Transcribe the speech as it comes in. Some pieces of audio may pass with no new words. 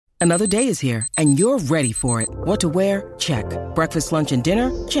Another day is here, and you're ready for it. What to wear? Check. Breakfast, lunch, and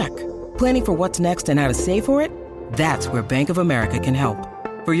dinner? Check. Planning for what's next and how to save for it? That's where Bank of America can help.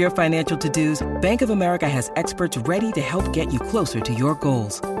 For your financial to-dos, Bank of America has experts ready to help get you closer to your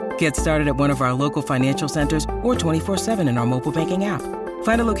goals. Get started at one of our local financial centers or 24/7 in our mobile banking app.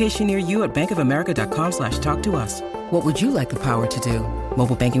 Find a location near you at bankofamerica.com/talktous. What would you like the power to do?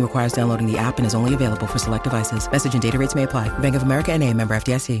 Mobile banking requires downloading the app and is only available for select devices. Message and data rates may apply. Bank of America N.A., member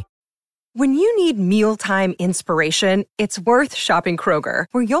FDIC. When you need mealtime inspiration, it's worth shopping Kroger,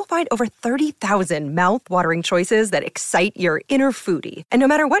 where you'll find over 30,000 mouth-watering choices that excite your inner foodie. And no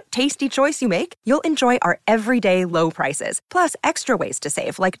matter what tasty choice you make, you'll enjoy our everyday low prices, plus extra ways to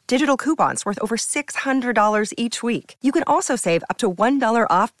save, like digital coupons worth over $600 each week. You can also save up to $1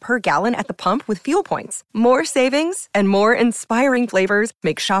 off per gallon at the pump with fuel points. More savings and more inspiring flavors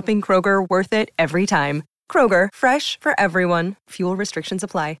make shopping Kroger worth it every time. Kroger, fresh for everyone. Fuel restrictions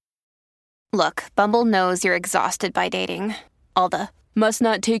apply. Look, Bumble knows you're exhausted by dating. All the, must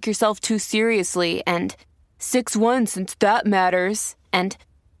not take yourself too seriously, and 6'1" since that matters, and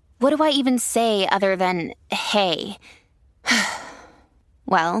what do I even say other than, hey?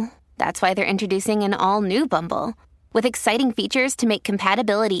 Well, that's why they're introducing an all-new Bumble, with exciting features to make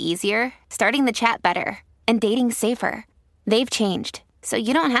compatibility easier, starting the chat better, and dating safer. They've changed, so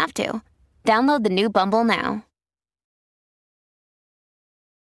you don't have to. Download the new Bumble now.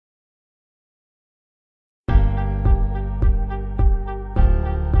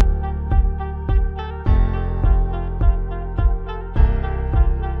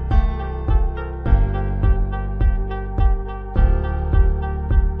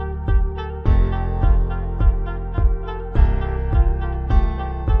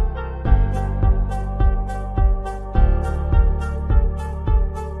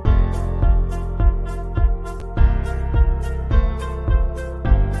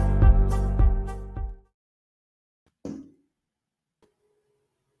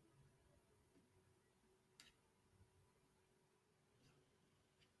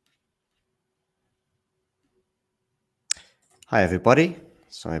 Hi, everybody.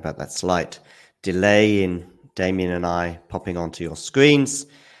 Sorry about that slight delay in Damien and I popping onto your screens.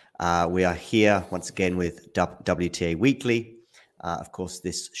 We are here once again with WTA Weekly. Of course,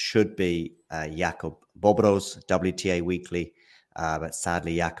 this should be Jakub Bobro's WTA Weekly, but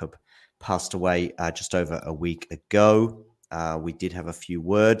sadly, Jakub passed away just over a week ago. We did have a few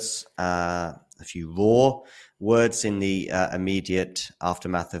words, a few raw words in the immediate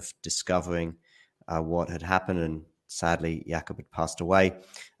aftermath of discovering what had happened, and sadly, Jakub had passed away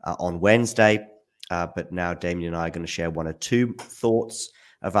on Wednesday, but now Damien and I are going to share one or two thoughts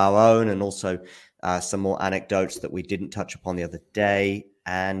of our own, and also some more anecdotes that we didn't touch upon the other day.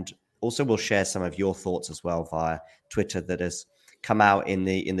 And also we'll share some of your thoughts as well via Twitter that has come out in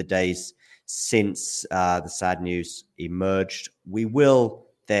the days since the sad news emerged. We will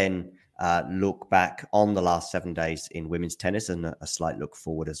then look back on the last 7 days in women's tennis and a slight look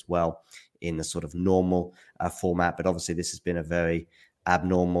forward as well in the sort of normal format. But obviously this has been a very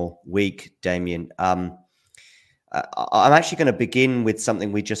abnormal week, Damien. I'm actually going to begin with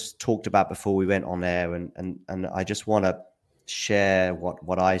something we just talked about before we went on air. And I just want to share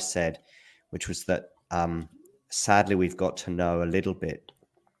what I said, which was that sadly we've got to know a little bit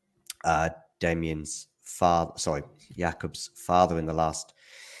Jakub's father in the last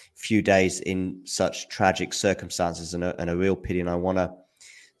few days in such tragic circumstances, and a real pity. And I want to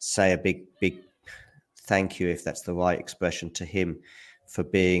say a big thank you, if that's the right expression, to him for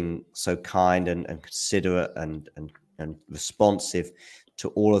being so kind and considerate and responsive to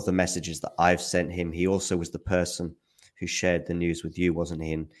all of the messages that I've sent him. He also was the person who shared the news with you, wasn't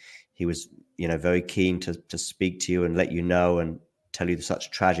he? And he was, very keen to speak to you and let you know and tell you such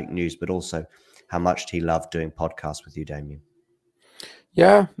tragic news, but also how much he loved doing podcasts with you, Damien.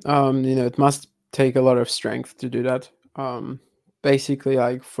 Yeah, it must take a lot of strength to do that. Basically,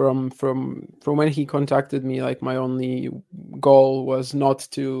 like from when he contacted me, like my only goal was not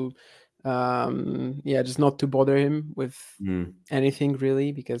to, just not to bother him with anything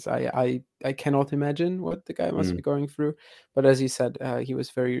really, because I cannot imagine what the guy must be going through. But as you said, he was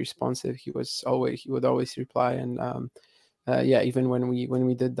very responsive. He would always reply, and even when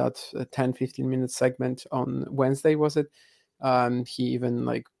we did that 10-15 minute segment on Wednesday, was it? He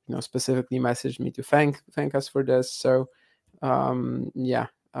even specifically messaged me to thank us for this. So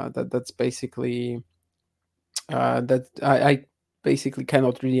that's basically that I basically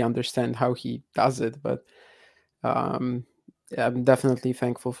cannot really understand how he does it, but I'm definitely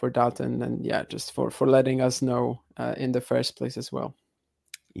thankful for that, and just for letting us know in the first place as well.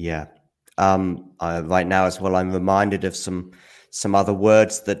 Yeah. Right now as well, I'm reminded of some some other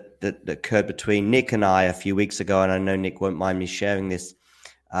words that occurred between Nick and I a few weeks ago, and I know Nick won't mind me sharing this,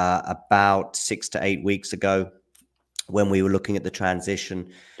 about 6 to 8 weeks ago, when we were looking at the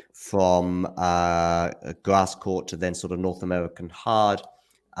transition from grass court to then sort of North American hard.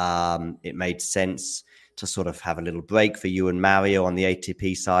 It made sense to sort of have a little break for you and Mario on the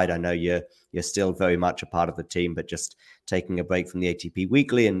ATP side. I know you're still very much a part of the team, but just taking a break from the ATP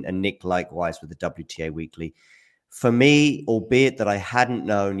Weekly, and Nick likewise with the WTA Weekly. For me, albeit that I hadn't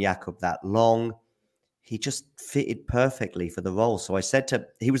known Jakub that long, he just fitted perfectly for the role. So I said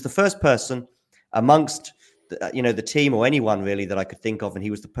he was the first person amongst the team or anyone really that I could think of, and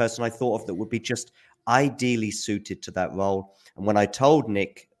he was the person I thought of that would be just ideally suited to that role. And when I told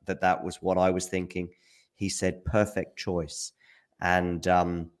Nick that was what I was thinking, he said, perfect choice. And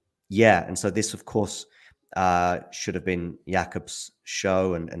and so this, of course, should have been Jakub's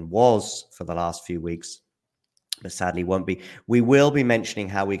show and was for the last few weeks, but sadly won't be. We will be mentioning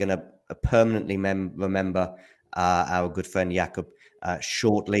how we're going to permanently remember our good friend Jakub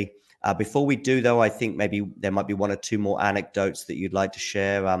shortly. Before we do, though, I think maybe there might be one or two more anecdotes that you'd like to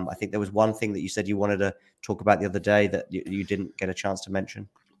share. I think there was one thing that you said you wanted to talk about the other day that you didn't get a chance to mention.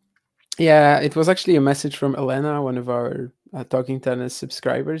 Yeah, it was actually a message from Elena, one of our Talking Tennis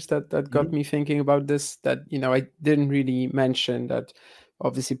subscribers, that got me thinking about this. That, I didn't really mention that.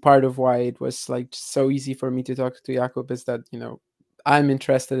 Obviously, part of why it was like so easy for me to talk to Jakub is that, I'm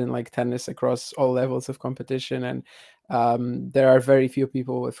interested in like tennis across all levels of competition, and there are very few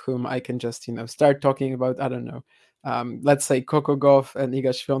people with whom I can just start talking about, I don't know, let's say Coco Gauff and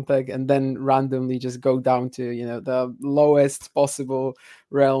Iga Świątek, and then randomly just go down to the lowest possible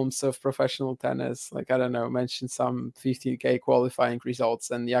realms of professional tennis. Like, I don't know, mention some 50K qualifying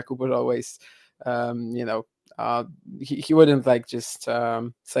results, and Jakub would always he wouldn't like just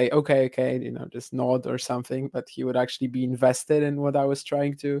say okay, just nod or something, but he would actually be invested in what I was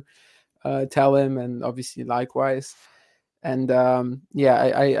trying to tell him, and obviously likewise. And I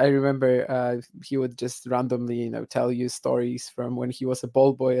remember he would just randomly tell you stories from when he was a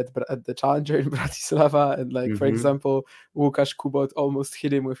ball boy at the Challenger in Bratislava, and like for example, Łukasz Kubot almost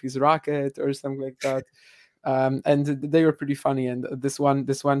hit him with his racket or something like that. And they were pretty funny. And this one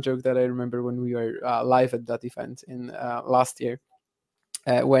joke that I remember when we were live at that event in last year,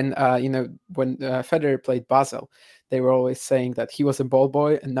 when Federer played Basel, they were always saying that he was a ball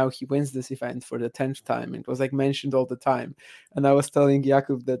boy and now he wins this event for the 10th time. It was like mentioned all the time. And I was telling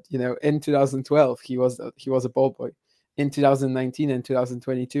Jakub that in 2012 he was a ball boy. In 2019 and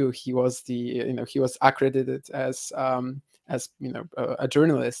 2022 he was he was accredited as a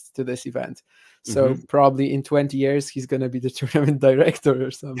journalist to this event. So probably in 20 years, he's going to be the tournament director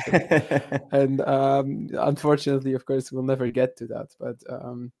or something. And unfortunately, of course, we'll never get to that. But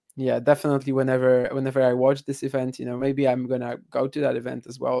definitely whenever I watch this event, maybe I'm going to go to that event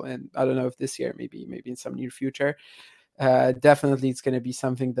as well. And I don't know if this year, maybe in some near future. Definitely it's going to be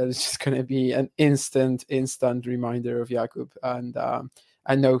something that is just going to be an instant reminder of Jakub. And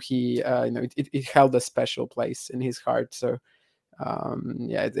I know he, it held a special place in his heart. So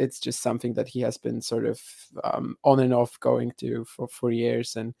it's just something that he has been sort of on and off going to for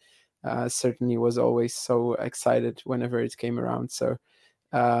years, and certainly was always so excited whenever it came around. So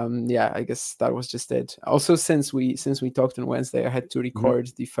I guess that was just it. Also, since we talked on Wednesday, I had to record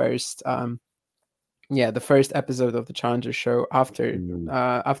the first episode of the Challenger show after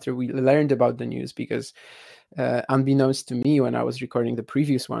we learned about the news, because unbeknownst to me, when I was recording the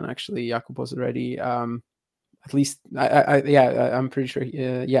previous one, actually Jakub was already at least I'm pretty sure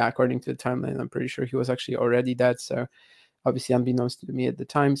according to the timeline, I'm pretty sure he was actually already dead. So obviously unbeknownst to me at the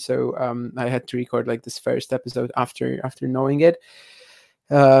time. So I had to record like this first episode after knowing it.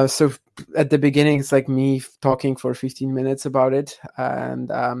 So at the beginning, it's like me talking for 15 minutes about it. And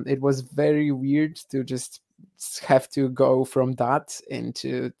it was very weird to just have to go from that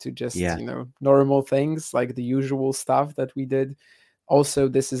into just, normal things, like the usual stuff that we did. Also,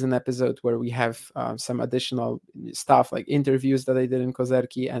 this is an episode where we have some additional stuff like interviews that I did in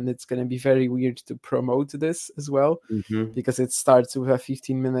Kozerki, and it's going to be very weird to promote this as well, because it starts with a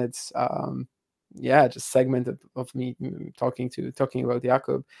 15 minutes just segment of me talking about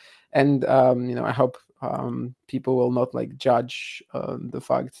Jakub. And I hope people will not like judge the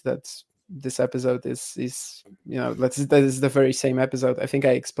fact that this episode is that is the very same episode. I think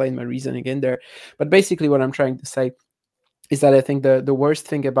I explained my reasoning in there, but basically what I'm trying to say is that I think the worst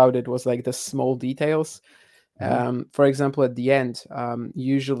thing about it was like the small details. For example, at the end,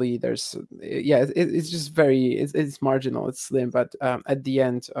 usually there's it's just it's marginal, it's slim, but at the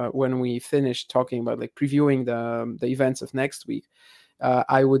end, when we finish talking about like previewing the events of next week,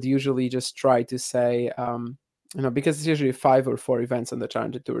 I would usually just try to say because it's usually 5 or 4 events on the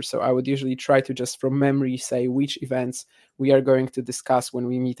Challenger Tour. So I would usually try to just from memory say which events we are going to discuss when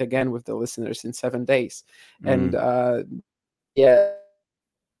we meet again with the listeners in 7 days. And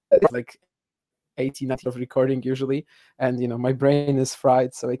like 80, 90 of recording usually, and my brain is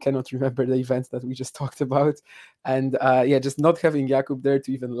fried, so I cannot remember the events that we just talked about. And just not having Jakub there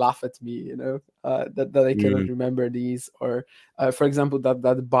to even laugh at me, that I cannot remember these, or for example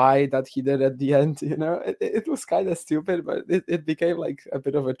that buy that he did at the end, it was kind of stupid, but it became like a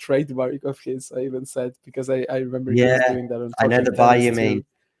bit of a trademark of his. I even said, because I remember he was doing that on I know Talking the buy Tennis you too. mean.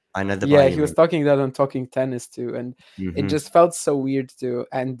 I know the buy you he was mean. talking that on Talking Tennis too, and it just felt so weird to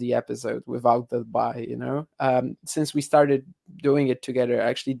end the episode without the buy. Since we started doing it together, I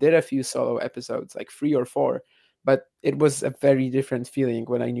actually did a few solo episodes, like 3 or 4, but it was a very different feeling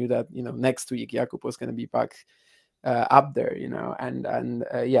when I knew that next week Jakub was going to be back up there, and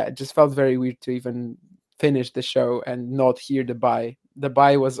it just felt very weird to even finish the show and not hear the buy. The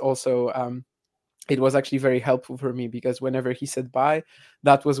buy was also it was actually very helpful for me, because whenever he said bye,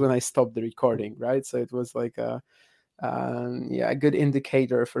 that was when I stopped the recording, right? So it was like a good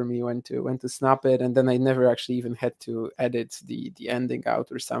indicator for me when to snap it. And then I never actually even had to edit the ending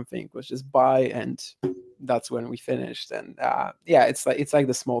out or something. It was just bye, and that's when we finished. And it's like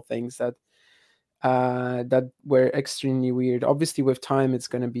the small things that were extremely weird. Obviously with time it's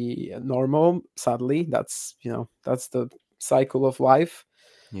going to be normal, sadly. That's the cycle of life.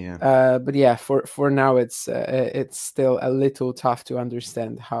 But for now it's still a little tough to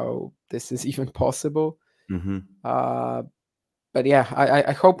understand how this is even possible. But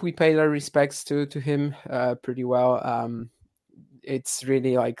I hope we paid our respects to him pretty well. It's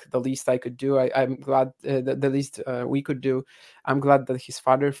really like the least I could do. I'm glad the least we could do. I'm glad that his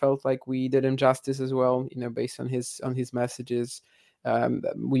father felt like we did him justice as well, based on his messages.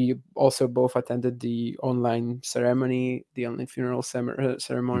 We also both attended the online ceremony, the online funeral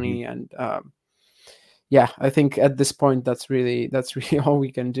ceremony, and I think at this point that's really all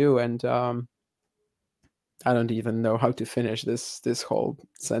we can do. And I don't even know how to finish this whole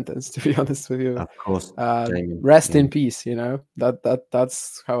sentence, to be honest with you. Of course, rest in peace.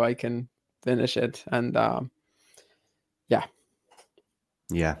 That's how I can finish it. And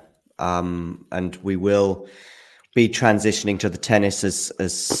and we will be transitioning to the tennis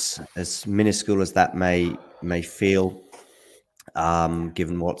as minuscule as that may feel,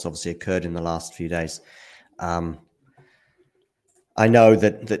 given what's obviously occurred in the last few days. I know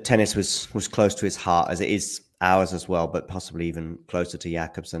that tennis was close to his heart, as it is ours as well, but possibly even closer to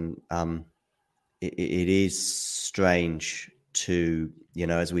Jakub's. And it is strange to,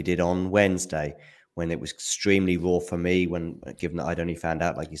 as we did on Wednesday, when it was extremely raw for me, given that I'd only found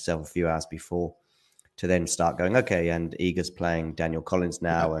out, like yourself, a few hours before, to then start going, okay, and Iga's playing Daniel Collins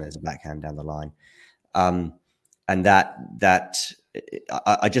now, and there's a backhand down the line. And that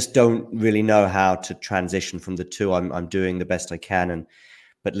I just don't really know how to transition from the two. I'm doing the best I can,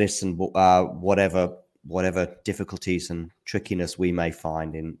 but listen, whatever difficulties and trickiness we may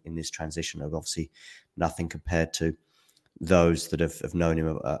find in this transition are obviously nothing compared to those that have known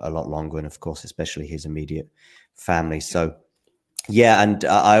him a lot longer, and of course, especially his immediate family. So, and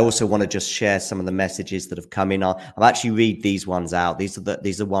I also want to just share some of the messages that have come in. I'll actually read these ones out. These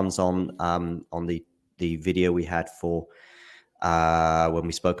are ones on the video we had for when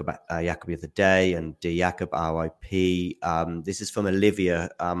we spoke about Jakub the other day, and dear Jakub, RIP. This is from Olivia,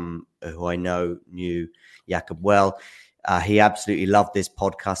 who I know knew Jakub well. He absolutely loved this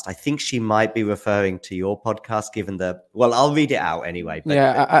podcast. I think she might be referring to your podcast, given I'll read it out anyway. But,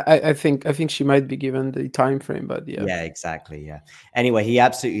 I think she might be given the time frame, but yeah, exactly. Yeah. Anyway, he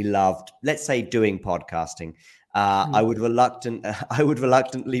absolutely loved, let's say, doing podcasting. I would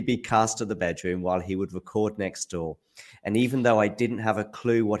reluctantly be cast to the bedroom while he would record next door. And even though I didn't have a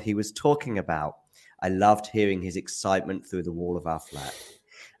clue what he was talking about, I loved hearing his excitement through the wall of our flat.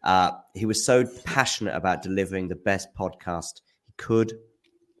 He was so passionate about delivering the best podcast he could.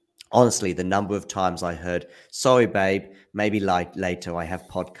 Honestly, the number of times I heard, "Sorry, babe, maybe later. I have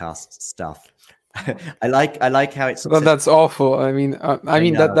podcast stuff." I like how it's. Well, that's awful. I mean,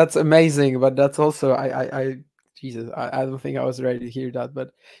 that's amazing, but that's also Jesus, I don't think I was ready to hear that.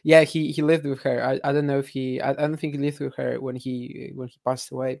 But yeah, he lived with her. I don't know if I don't think he lived with her when he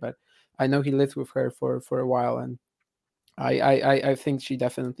passed away, but I know he lived with her for a while, and I think she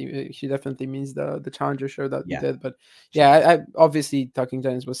definitely means the Challenger show that we did. But I obviously Talking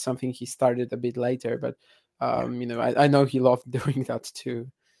Tennis was something he started a bit later, but I know he loved doing that too.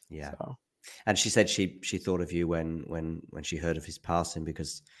 Yeah. So. And she said she thought of you when she heard of his passing,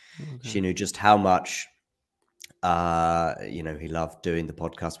 because she knew just how much He loved doing the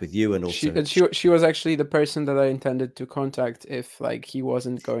podcast with you, and also she was actually the person that I intended to contact if like he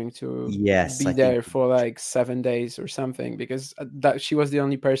wasn't going to be there for like 7 days or something, because that she was the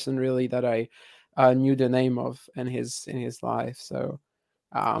only person really that I knew the name of in his life. So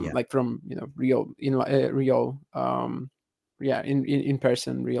like from real in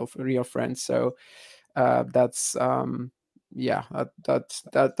person, real friends. So that's that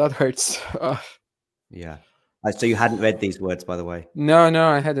hurts. Yeah. So you hadn't read these words, by the way? No,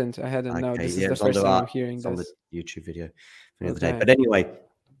 I hadn't. Okay. No, this is the first time I'm hearing this. On the YouTube video from the other day. But anyway,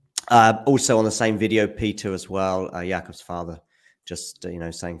 also on the same video, Peter as well, Jakub's father, just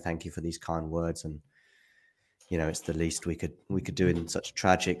saying thank you for these kind words, and it's the least we could do in such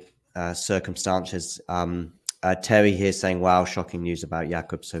tragic circumstances. Terry here saying, "Wow, shocking news about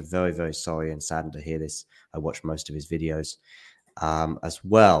Jakub. So very, very sorry and saddened to hear this. I watched most of his videos." As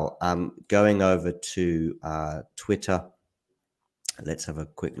well. Going over to Twitter, let's have a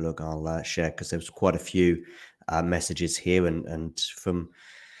quick look. I'll share because there's quite a few messages here, and from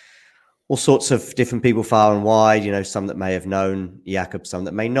all sorts of different people far and wide. Some that may have known Jakub, some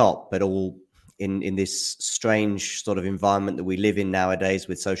that may not, but all in this strange sort of environment that we live in nowadays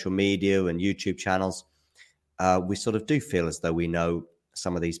with social media and YouTube channels. We sort of do feel as though we know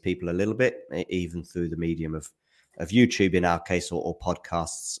some of these people a little bit, even through the medium of YouTube in our case, or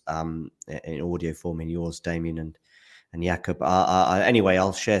podcasts in audio form in yours, Damien and Jakub. Anyway,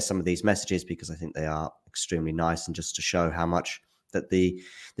 I'll share some of these messages because I think they are extremely nice, and just to show how much that the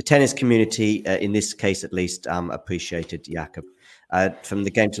tennis community, in this case at least, appreciated Jakub. From the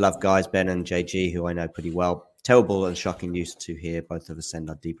Game to Love guys, Ben and JG, who I know pretty well, terrible and shocking news to hear. Both of us send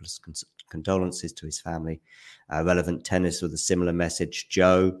our deepest condolences to his family. Relevant Tennis with a similar message.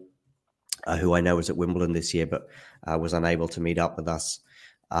 Joe, who I know was at Wimbledon this year, but was unable to meet up with us.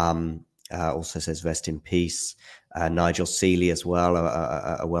 Also says rest in peace. Nigel Seeley as well,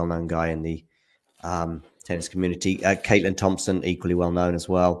 a well-known guy in the tennis community. Caitlin Thompson, equally well-known as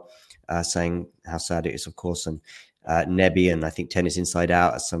well, saying how sad it is, of course. And Nebby, and I think Tennis Inside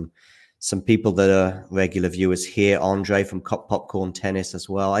Out are some people that are regular viewers here. Andre from Popcorn Tennis as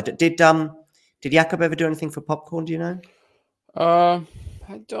well. Did Jakub ever do anything for Popcorn, do you know? I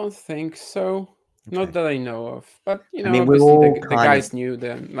don't think so. Okay. Not that I know of. But, obviously the guys knew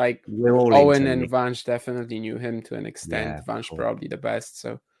them. Like, Owen and Vange definitely knew him to an extent. Yeah, Vange probably the best.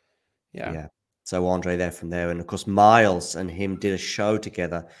 So, yeah. So Andre there from there. And, of course, Miles and him did a show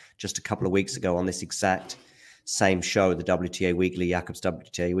together just a couple of weeks ago on this exact same show, the WTA Weekly, Jakub's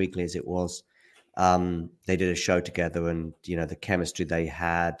WTA Weekly as it was. They did a show together, and, the chemistry they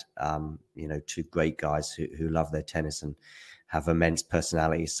had, two great guys who love their tennis and have immense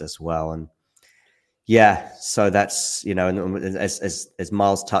personalities as well. And so that's, and as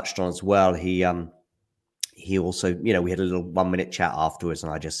Miles touched on as well, he also, we had a little 1 minute chat afterwards,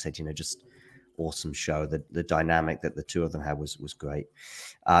 and I just said, just awesome show. The dynamic that the two of them had was great.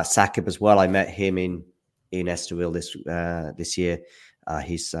 Sakib as well. I met him in Estoril this year.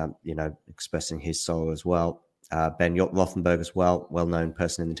 He's, expressing his sorrow as well. Ben Rothenberg as well, well-known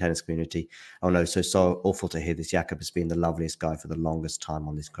person in the tennis community. Oh no, so awful to hear this. Jakub has been the loveliest guy for the longest time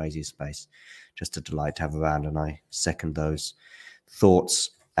on this crazy space. Just a delight to have around, and I second those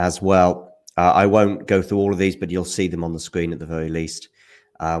thoughts as well. I won't go through all of these, but you'll see them on the screen at the very least,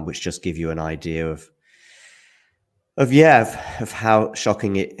 which just give you an idea of how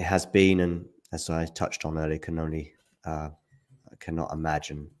shocking it has been. And as I touched on earlier, cannot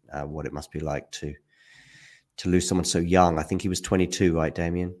imagine what it must be like to lose someone so young. I think he was 22, right,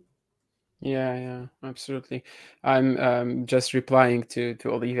 Damien? Yeah, absolutely. I'm just replying to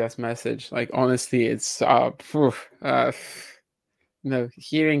Olivia's message. Like, honestly, it's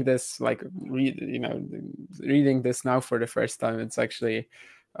hearing this, like, reading this now for the first time, it's actually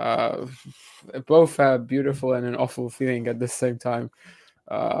both a beautiful and an awful feeling at the same time.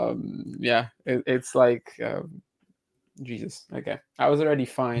 It's like Jesus. Okay, I was already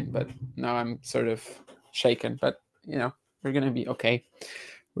fine, but now I'm sort of shaken. But we're gonna be okay.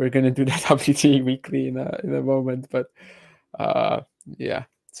 We're gonna do that WTA Weekly in a moment. But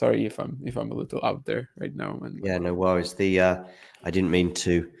sorry if I'm a little out there right now. No worries. I didn't mean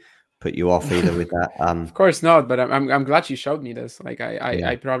to put you off either with that. Of course not. But I'm glad you showed me this. Like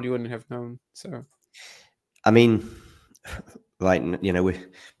I probably wouldn't have known. So I mean, right? We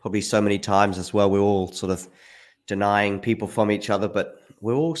probably so many times as well. We're all sort of denying people from each other, but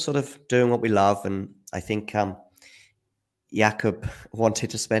we're all sort of doing what we love. And I think Jakub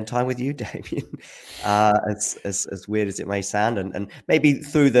wanted to spend time with you, Damien, as weird as it may sound, and maybe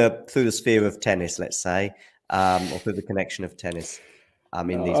through the sphere of tennis, let's say, or through the connection of tennis. in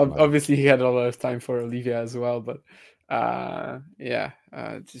these moments. Obviously, he had a lot of time for Olivia as well, but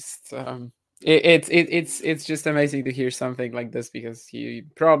it's just amazing to hear something like this, because it's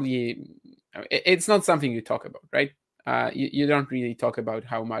not something you talk about, right? You don't really talk about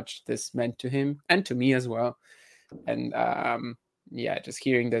how much this meant to him and to me as well. And just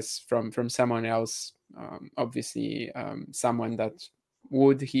hearing this from someone else, obviously someone that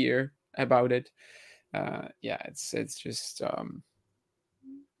would hear about it, it's just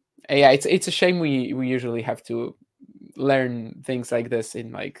it's a shame we usually have to learn things like this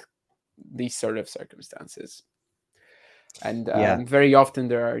in like these sort of circumstances. And very often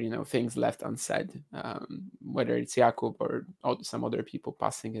there are things left unsaid, whether it's Jakub or some other people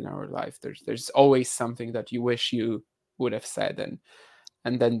passing in our life. There's always something that you wish you would have said,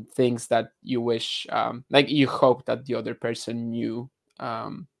 and then things that you wish, like you hope that the other person knew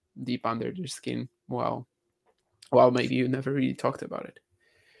deep under their skin. Well, maybe you never really talked about it.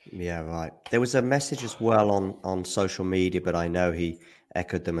 Yeah, right. There was a message as well on social media, but I know he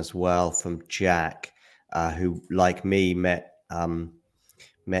echoed them as well, from Jack, who, like me, met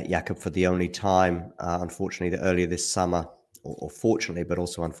Jakub for the only time, unfortunately, earlier this summer, or fortunately, but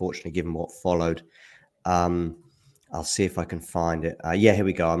also unfortunately, given what followed. I'll see if I can find it. Here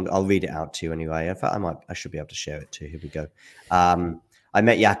we go. I'll read it out to you anyway. In fact, I should be able to share it too. Here we go. I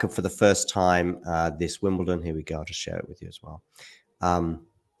met Jakub for the first time this Wimbledon. Here we go. I'll just share it with you as well.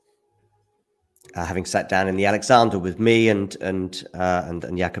 Having sat down in the Alexander with me and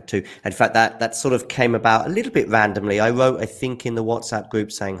Jakub too. In fact, that sort of came about a little bit randomly. I wrote, I think, in the WhatsApp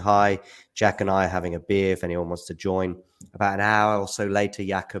group saying, "Hi, Jack and I are having a beer if anyone wants to join." About an hour or so later,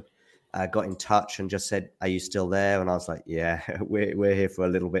 Jakub got in touch and just said, "Are you still there?" And I was like, "Yeah, we're here for a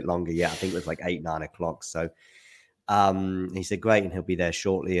little bit longer." Yeah, I think it was like 8-9 o'clock. So he said, "Great," and he'll be there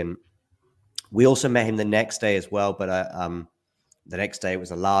shortly. And we also met him the next day as well, but the next day it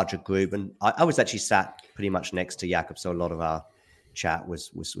was a larger group, and I was actually sat pretty much next to Jakub, so a lot of our chat was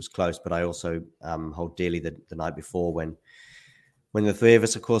close. But I also hold dearly the night before when the three of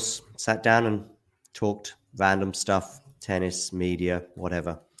us, of course, sat down and talked random stuff, tennis, media,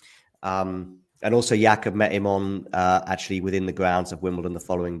 whatever. And also Jakub met him on actually within the grounds of Wimbledon the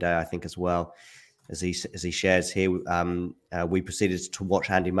following day, I think, as well. As he shares here, we proceeded to watch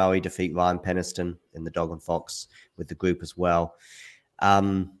Andy Murray defeat Ryan Peniston in the Dog and Fox with the group as well.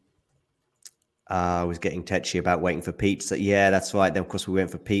 I was getting tetchy about waiting for pizza. Yeah, that's right. Then, of course, we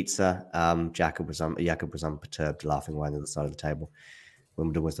went for pizza. Jakub was unperturbed, laughing away on the other side of the table.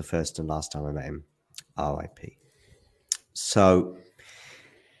 Wimbledon was the first and last time I met him. R.I.P. So,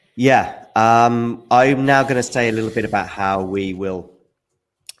 yeah, I'm now going to say a little bit about how we will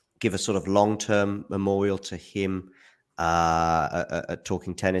give a sort of long-term memorial to him at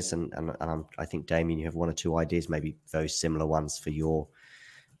Talking Tennis. And I think, Damien, you have one or two ideas, maybe very similar ones for your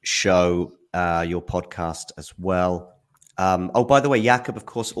show, your podcast as well. By the way, Jakub, of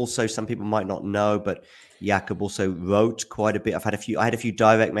course, also some people might not know, but Jakub also wrote quite a bit. I had a few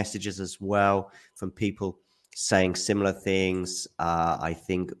direct messages as well from people saying similar things. I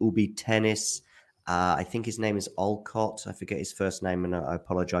think Ubi Tennis, I think his name is Olcott. I forget his first name, and I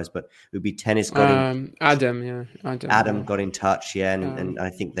apologize. But Ubi Tennis got in. Adam got in touch, and I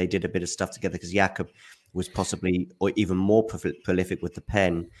think they did a bit of stuff together because Jakub was possibly or even more prolific with the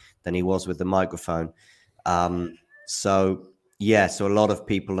pen than he was with the microphone. So a lot of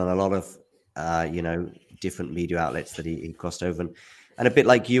people and a lot of different media outlets that he crossed over, and a bit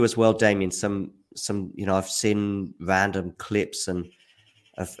like you as well, Damien. Some I've seen random clips and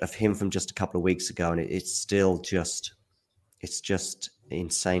of him from just a couple of weeks ago, and it's still just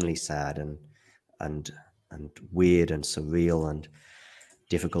insanely sad and weird and surreal and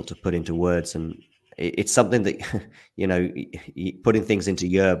difficult to put into words. And it's something that putting things into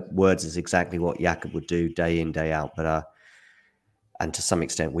your words is exactly what Jakub would do day in, day out. But and to some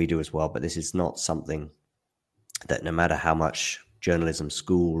extent we do as well. But this is not something that, no matter how much journalism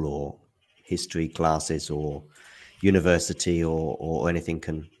school or history classes or university or anything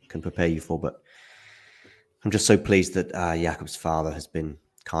can prepare you for. But I'm just so pleased that Jakub's father has been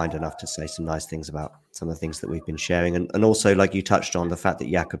kind enough to say some nice things about some of the things that we've been sharing, and also, like you touched on, the fact that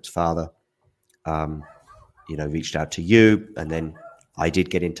Jakub's father reached out to you, and then I did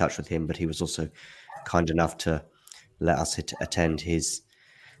get in touch with him, but he was also kind enough to let us attend his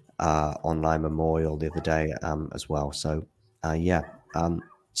online memorial the other day as well. So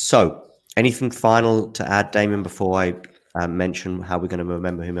so anything final to add, Damien, before I mention how we're going to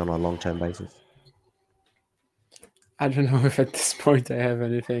remember him on a long-term basis? I don't know if at this point I have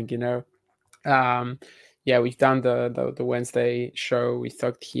anything, we've done the Wednesday show. We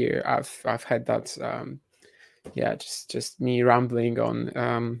talked here. I've had that just me rambling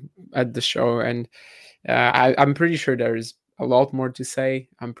on at the show, and I'm pretty sure there is a lot more to say.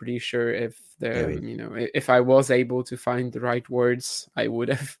 I'm pretty sure if I was able to find the right words, I would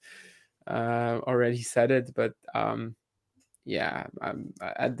have already said it. But at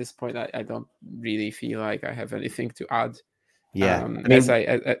this point, I don't really feel like I have anything to add. Yeah,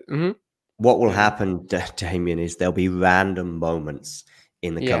 what will happen, Damien, is there'll be random moments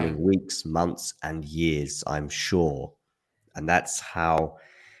in the coming weeks, months, and years, I'm sure. And that's how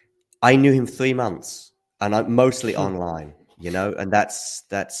I knew him 3 months, and mostly online, and that's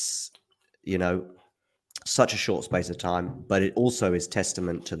such a short space of time. But it also is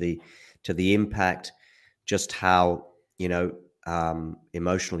testament to the impact, just how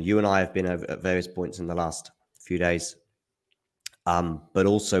emotional you and I have been at various points in the last few days, but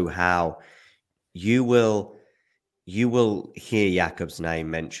also how you will hear Jakub's name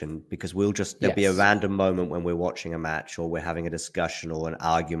mentioned, because there'll be a random moment when we're watching a match or we're having a discussion or an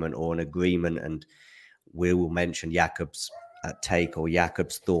argument or an agreement, and we will mention Jakub's take or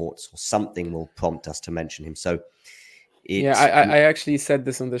Jakub's thoughts, or something will prompt us to mention him. So I actually said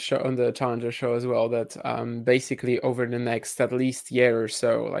this on the show, on the Challenger show as well, that basically over the next at least year or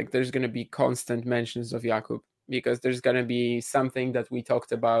so, like, there's going to be constant mentions of Jakub, because there's going to be something that we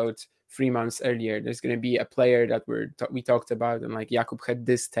talked about 3 months earlier. There's going to be a player that we talked about, and like, Jakub had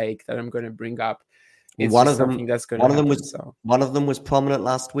this take that I'm going to bring up. It's one of them was prominent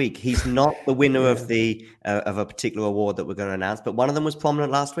last week. He's not the winner of a particular award that we're going to announce, but one of them was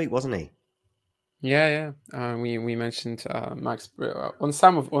prominent last week, wasn't he? We mentioned Max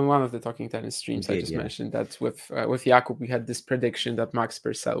on one of the Talking Tennis streams. Mentioned that with Jakub, we had this prediction that Max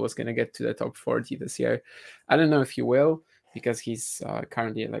Purcell was going to get to the top 40 this year. I don't know if he will, because he's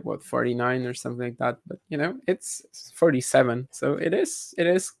currently at 49 or something like that. But it's 47, so it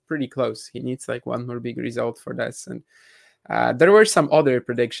is pretty close. He needs one more big result for this. And there were some other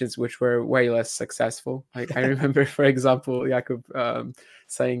predictions which were way less successful. Like, I remember, for example, Jakub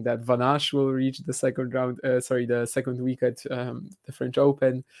saying that Van Asch will reach the second week at the French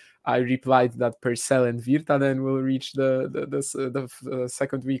Open. I replied that Purcell and Virtanen will reach the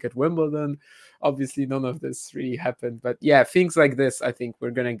second week at Wimbledon. Obviously, none of this really happened. But yeah, things like this, I think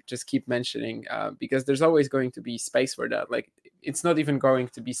we're going to just keep mentioning because there's always going to be space for that. Like, it's not even going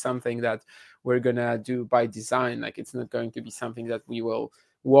to be something that we're going to do by design. Like, it's not going to be something that we will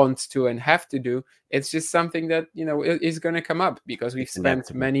want to and have to do. It's just something that, is going to come up because we've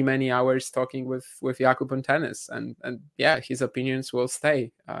spent many hours talking with Jakub on tennis, and yeah, his opinions will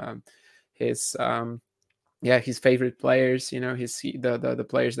stay. His favorite players, the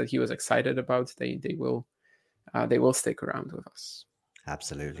players that he was excited about, they will stick around with us.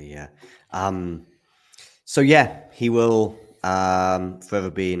 Absolutely, yeah. So yeah, he will forever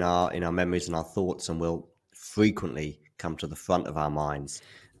be in our memories and our thoughts, and will frequently come to the front of our minds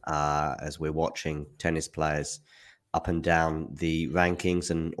as we're watching tennis players up and down the rankings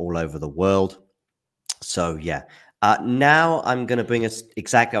and all over the world. So yeah, now I'm going to bring us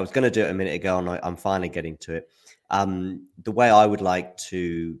exactly. I was going to do it a minute ago, and I'm finally getting to it. The way I would like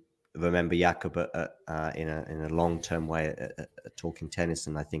to remember Jakub in a long-term way at Talking Tennis,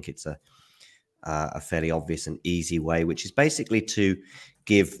 and I think it's a fairly obvious and easy way, which is basically to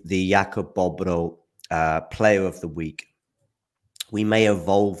give the Jakub Bobro Player of the Week. We may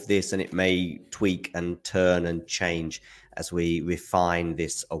evolve this, and it may tweak and turn and change as we refine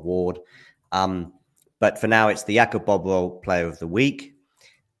this award. But for now, it's the Jakub Bobro Player of the Week.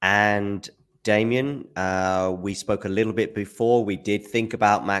 And Damien, we spoke a little bit before. We did think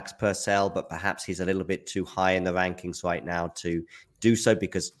about Max Purcell, but perhaps he's a little bit too high in the rankings right now to do so,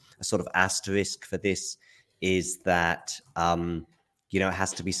 because a sort of asterisk for this is that, it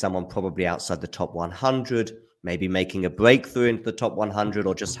has to be someone probably outside the top 100, maybe making a breakthrough into the top 100,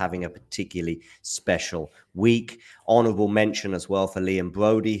 or just having a particularly special week. Honorable mention as well for Liam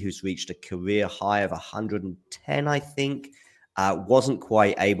Brody, who's reached a career high of 110, I think. Wasn't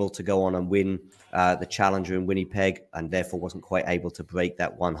quite able to go on and win the Challenger in Winnipeg, and therefore wasn't quite able to break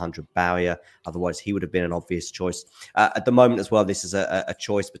that 100 barrier. Otherwise, he would have been an obvious choice. At the moment as well, this is a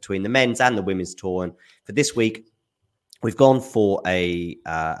choice between the men's and the women's tour. And for this week, we've gone for a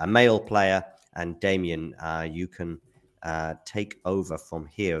male player. And Damien, you can take over from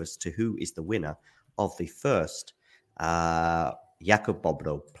here as to who is the winner of the first Jakub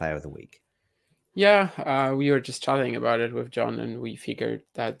Bobro Player of the Week. Yeah, we were just chatting about it with John, and we figured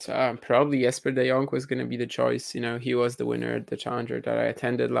that probably Jesper de Jong was going to be the choice. He was the winner at the Challenger that I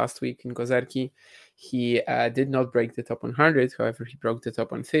attended last week in Kozerki. He did not break the top 100. However, he broke the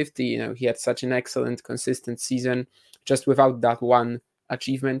top 150. He had such an excellent, consistent season, just without that one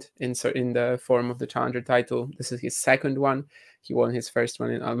achievement in the form of the challenger title. This is his second one. He won his first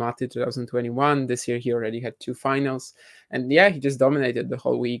one in Almaty 2021. This year he already had 2 finals, and he just dominated the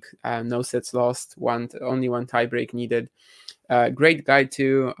whole week. No sets lost, only one tiebreak needed. Great guy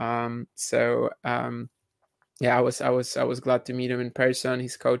too. I was glad to meet him in person.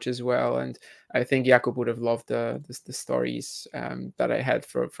 His coach as well, and I think Jakub would have loved the stories that I had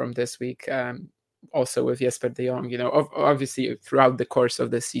from this week. Also with Jesper de Jong, obviously throughout the course of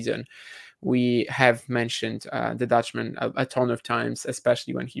the season, we have mentioned the Dutchman a ton of times,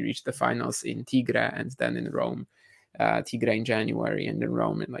 especially when he reached the finals in Tigre and then in Rome. Tigre in January and then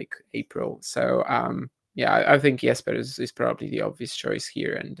Rome in like April. So I think Jesper is probably the obvious choice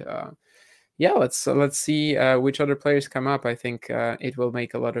here, and let's see which other players come up. I think it will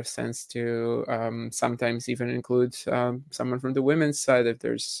make a lot of sense to sometimes even include someone from the women's side if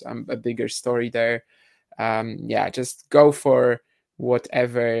there's a bigger story there. Just go for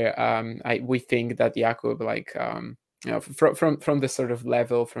whatever we think that Jakub, from the sort of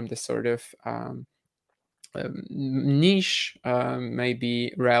level, from the sort of niche,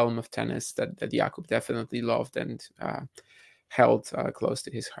 maybe realm of tennis that Jakub definitely loved and held close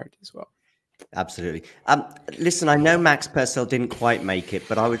to his heart as well. Absolutely. Listen, I know Max Purcell didn't quite make it,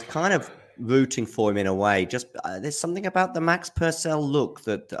 but I was kind of rooting for him in a way. Just there's something about the Max Purcell look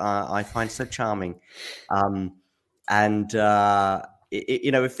that I find so charming.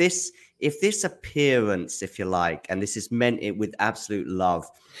 If this appearance, if you like, and this is meant it with absolute love,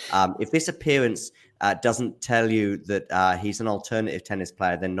 if this appearance doesn't tell you that he's an alternative tennis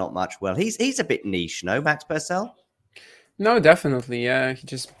player, then not much. Well, he's a bit niche, no, Max Purcell? No, definitely. Yeah, he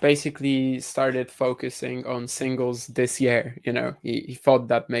just basically started focusing on singles this year. He thought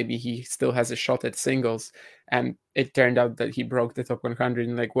that maybe he still has a shot at singles, and it turned out that he broke the top 100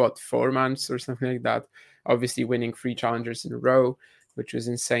 in 4 months or something like that. Obviously, winning 3 challengers in a row, which was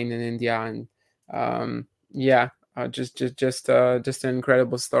insane in India, and just an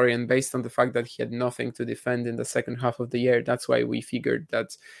incredible story. And based on the fact that he had nothing to defend in the second half of the year, that's why we figured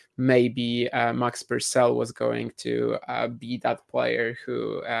that maybe Max Purcell was going to be that player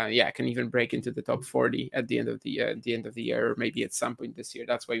who can even break into the top 40 at the end of the year, or maybe at some point this year.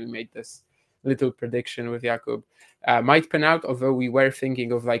 That's why we made this little prediction with Jakub. Might pan out, although we were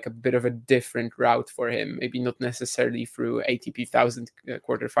thinking of a bit of a different route for him, maybe not necessarily through ATP 1000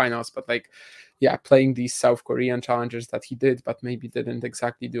 quarterfinals, but playing these South Korean challengers that he did, but maybe didn't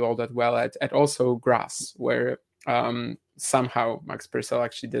exactly do all that well at also grass, where somehow Max Purcell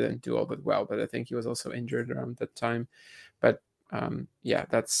actually didn't do all that well, but I think he was also injured around that time. But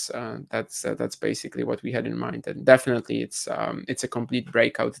that's basically what we had in mind, and definitely it's a complete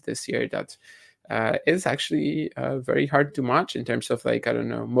breakout this year that is actually very hard to match in terms of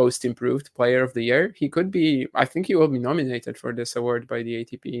most improved player of the year. I think he will be nominated for this award by the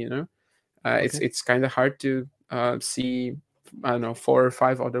ATP. Okay. It's kind of hard to see 4 or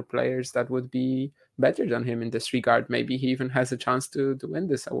 5 other players that would be better than him in this regard. Maybe he even has a chance to win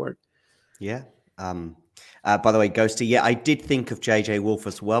this award. Yeah. By the way, Ghosty, I did think of JJ Wolf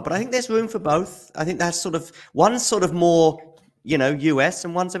as well, but I think there's room for both. I think that's one's sort of more, US,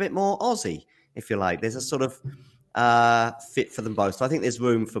 and one's a bit more Aussie, if you like. There's a sort of fit for them both. So I think there's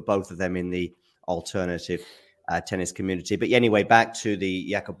room for both of them in the alternative tennis community. But anyway, back to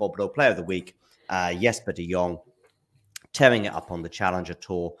the Jakub Bobro Player of the Week, Jesper de Jong, tearing it up on the Challenger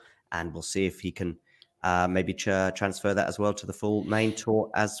Tour, and we'll see if he can maybe transfer that as well to the full main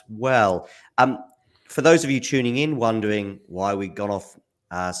tour as well. For those of you tuning in, wondering why we got off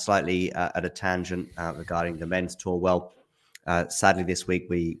slightly at a tangent regarding the men's tour, well, sadly this week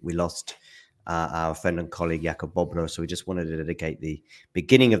we lost our friend and colleague Jakub Bobro, so we just wanted to dedicate the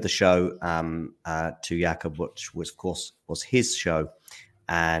beginning of the show to Jakub, which was, of course, was his show.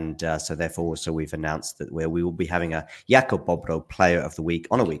 And so therefore also we've announced that we will be having a Jakub Bobro Player of the Week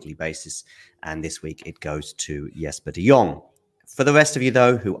on a weekly basis. And this week it goes to Jesper de Jong. For the rest of you,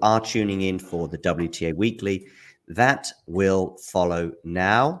 though, who are tuning in for the WTA Weekly, that will follow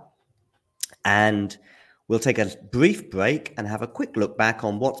now. And we'll take a brief break and have a quick look back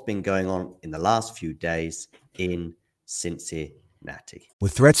on what's been going on in the last few days in Cincinnati.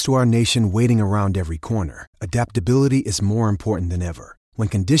 With threats to our nation waiting around every corner, adaptability is more important than ever. When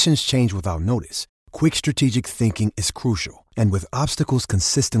conditions change without notice, quick strategic thinking is crucial. And with obstacles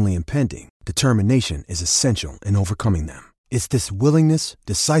consistently impending, determination is essential in overcoming them. It's this willingness,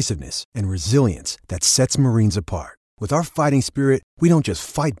 decisiveness, and resilience that sets Marines apart. With our fighting spirit, we don't just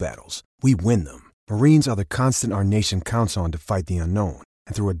fight battles, we win them. Marines are the constant our nation counts on to fight the unknown.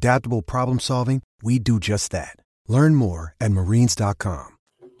 And through adaptable problem solving, we do just that. Learn more at Marines.com.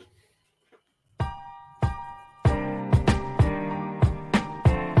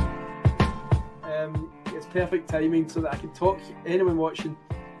 perfect timing so that I can talk anyone watching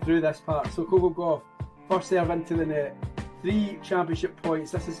through this part. So Coco Gauff, first serve into the net, 3 championship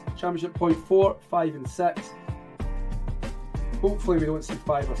points. This is championship point 4, 5 and 6. Hopefully we don't see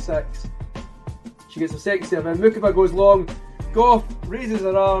 5 or 6. She gets a second serve in. Mukova goes long. Gauff raises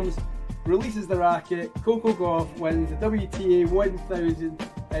her arms, releases the racket. Coco Gauff wins the WTA 1000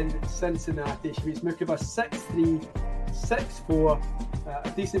 in Cincinnati. She beats Mukova 6-3, 6-4.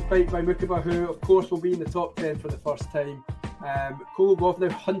 A decent fight by Mukova, who of course will be in the top 10 for the first time. Coco Gauff now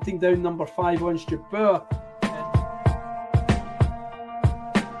hunting down number 5 on Jabeur.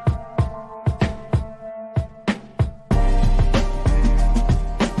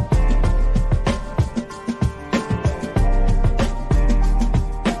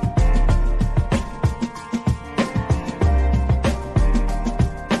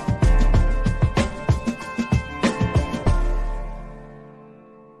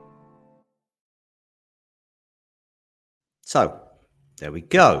 So, there we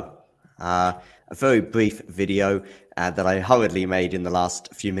go. A very brief video that I hurriedly made in the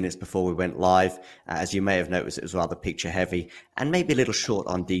last few minutes before we went live. As you may have noticed, it was rather picture heavy and maybe a little short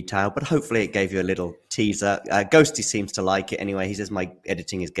on detail, but hopefully it gave you a little teaser. Ghosty seems to like it anyway. He says my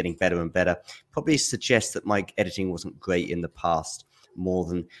editing is getting better and better. Probably suggests that my editing wasn't great in the past, more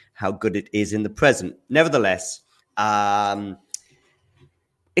than how good it is in the present. Nevertheless,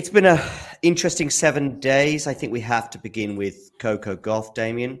 it's been an interesting 7 days. I think we have to begin with Coco Gauff,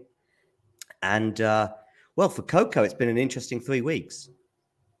 Damien. And, well, for Coco, it's been an interesting 3 weeks.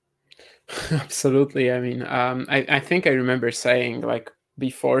 Absolutely. I mean, I think I remember saying, like,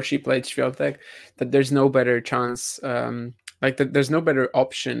 before she played Swiatek, that there's no better chance, that there's no better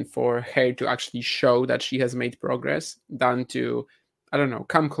option for her to actually show that she has made progress than to, I don't know,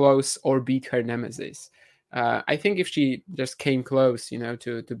 come close or beat her nemesis. I think if she just came close,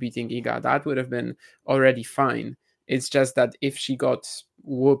 to beating Iga, that would have been already fine. It's just that if she got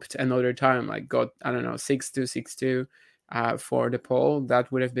whooped another time, like got, I don't know, 6-2, 6-2 for the pole, that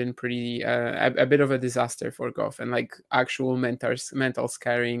would have been pretty, a bit of a disaster for Gauff. And like actual mental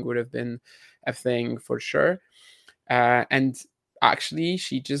scarring would have been a thing for sure. And actually,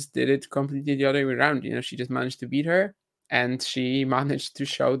 she just did it completely the other way around. She just managed to beat her. And she managed to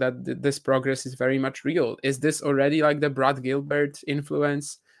show that this progress is very much real. Is this already like the Brad Gilbert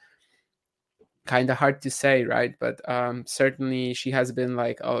influence? Kind of hard to say, right? But certainly she has been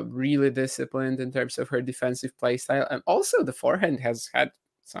like really disciplined in terms of her defensive play style. And also the forehand has had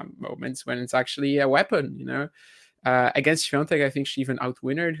some moments when it's actually a weapon, Against Swiatek, I think she even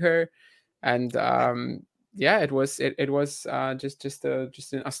outwinnered her. And yeah, it was just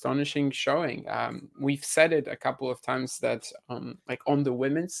an astonishing showing. We've said it a couple of times that like on the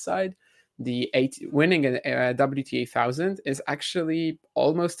women's side, winning a WTA 1000 is actually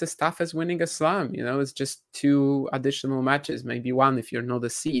almost as tough as winning a slam. It's just 2 additional matches, maybe 1 if you're not a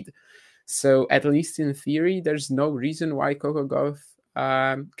seed. So at least in theory, there's no reason why Coco Gauff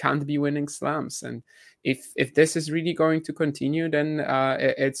can't be winning slams. And if this is really going to continue, then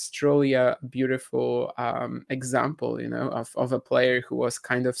it's truly a beautiful example, of a player who was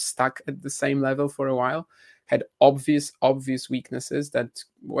kind of stuck at the same level for a while, had obvious weaknesses that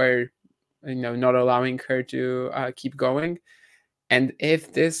were, not allowing her to keep going. And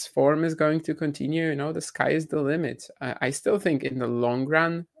if this form is going to continue, the sky is the limit. I still think in the long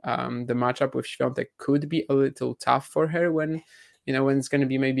run, the matchup with Swiatek could be a little tough for her when it's going to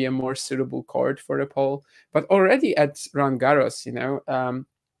be maybe a more suitable court for the pole. But already at Roland Garros,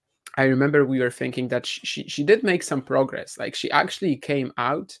 I remember we were thinking that she did make some progress. Like she actually came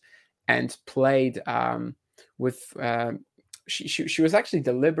out and played with... She was actually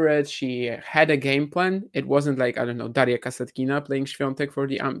deliberate. She had a game plan. It wasn't like, I don't know, Daria Kasatkina playing Swiatek for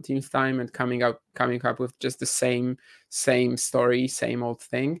the umpteenth time and coming up with just the same story, same old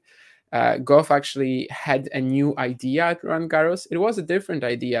thing. Gauff actually had a new idea at Roland Garros. It was a different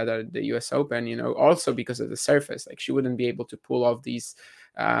idea than the US Open, also because of the surface. Like she wouldn't be able to pull off these,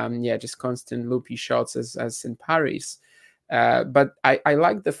 just constant loopy shots as in Paris. But I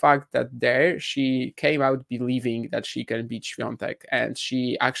like the fact that there she came out believing that she can beat Swiatek, and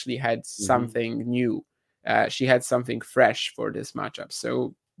she actually had something new. She had something fresh for this matchup.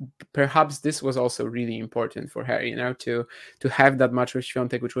 So perhaps this was also really important for her, to have that match with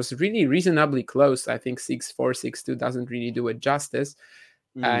Swiatek, which was really reasonably close. I think 6-4, 6-2 doesn't really do it justice.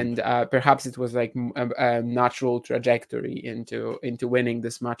 And perhaps it was like a natural trajectory into winning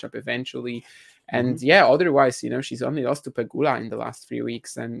this matchup eventually. And otherwise, she's only lost to Pegula in the last 3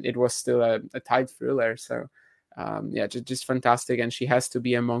 weeks, and it was still a tight thriller. So just fantastic. And she has to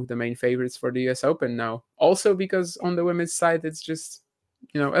be among the main favorites for the US Open now. Also because on the women's side, it's just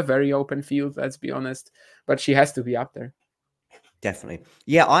a very open field, let's be honest, but she has to be up there. Definitely.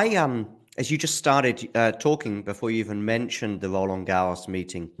 Yeah, as you just started talking before you even mentioned the Roland Garros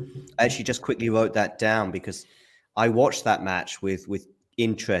meeting, I actually just quickly wrote that down because I watched that match with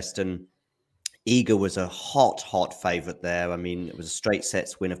interest, and Iga was a hot favorite there. I mean, it was a straight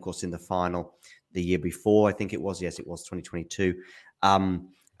sets win, of course, in the final the year before. I think it was, yes, it was 2022. And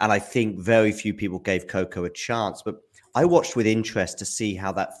I think very few people gave Coco a chance, but I watched with interest to see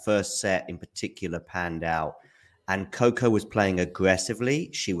how that first set in particular panned out. And Coco was playing aggressively.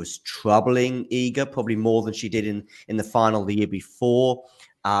 She was troubling Iga probably more than she did in the final the year before.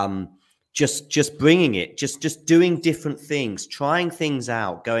 Just bringing it, just doing different things, trying things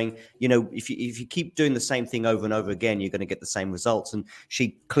out, going, if you keep doing the same thing over and over again, you're going to get the same results. And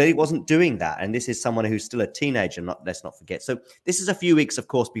she clearly wasn't doing that. And this is someone who's still a teenager, let's not forget. So this is a few weeks, of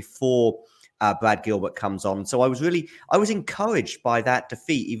course, before Brad Gilbert comes on. So I was encouraged by that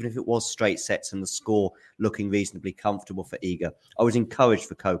defeat, even if it was straight sets and the score looking reasonably comfortable for Iga. I was encouraged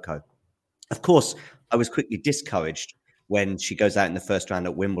for Coco. Of course, I was quickly discouraged when she goes out in the first round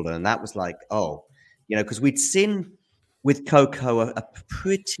at Wimbledon. And that was like, because we'd seen with Coco a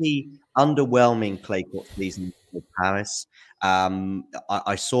pretty underwhelming clay court season for Paris.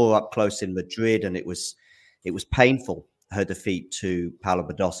 I saw her up close in Madrid, and it was painful. Her defeat to Paula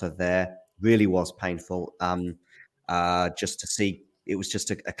Badosa there really was painful. Just to see, it was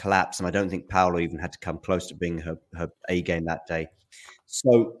just a collapse. And I don't think Paula even had to come close to bringing her A game that day.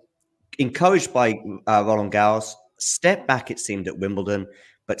 So encouraged by Roland Garros, step back, it seemed, at Wimbledon.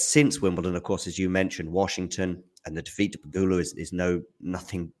 But since Wimbledon, of course, as you mentioned, Washington and the defeat to Pegula is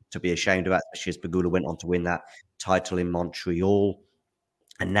nothing to be ashamed about, especially as Pegula went on to win that title in Montreal.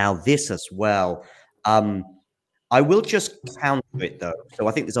 And now this as well. I will just counter it, though. So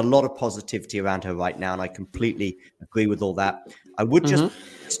I think there's a lot of positivity around her right now, and I completely agree with all that. I would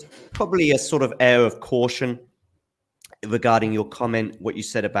just probably a sort of air of caution regarding your comment, what you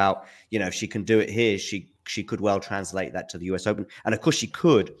said about, if she can do it here, she could well translate that to the US Open. And of course she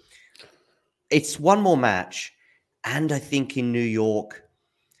could. It's one more match. And I think in New York,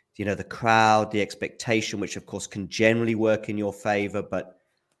 the crowd, the expectation, which of course can generally work in your favor, but,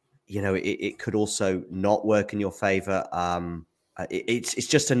 it could also not work in your favor. It's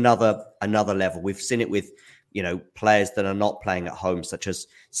just another level. We've seen it with, players that are not playing at home, such as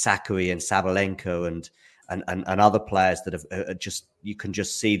Sakkari and Sabalenka and other players that have you can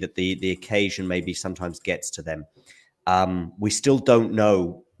just see that the occasion maybe sometimes gets to them. We still don't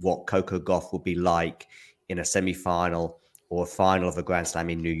know what Coco Gauff will be like in a semi-final or a final of a Grand Slam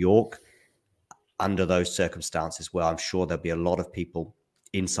in New York under those circumstances, where I'm sure there'll be a lot of people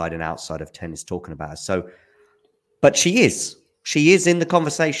inside and outside of tennis talking about her. So, but she is in the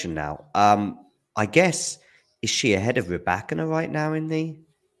conversation now. I guess, is she ahead of Rybakina right now in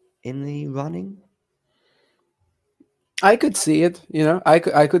the running? I could see it,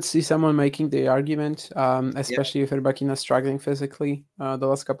 I could see someone making the argument, especially if Rybakina is struggling physically the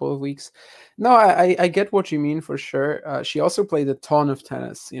last couple of weeks. No, I get what you mean for sure. She also played a ton of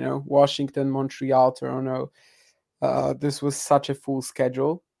tennis, Washington, Montreal, Toronto. This was such a full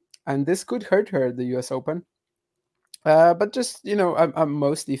schedule, and this could hurt her at the US Open. But just, I'm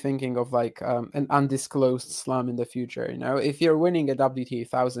mostly thinking of like an undisclosed slam in the future. If you're winning a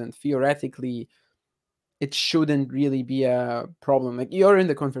WTA 1000, theoretically, it shouldn't really be a problem. Like, you're in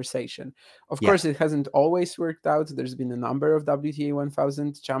the conversation. Of course, it hasn't always worked out. There's been a number of WTA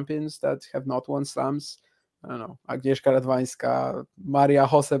 1000 champions that have not won slams. I don't know, Agnieszka Radwańska, Maria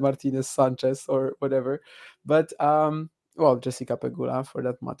Jose Martinez Sanchez, or whatever. But, Jessica Pegula, for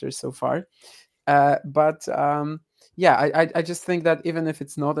that matter, so far. I just think that even if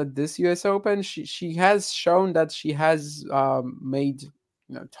it's not at this US Open, she has shown that she has made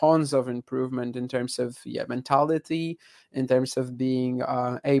tons of improvement in terms of mentality, in terms of being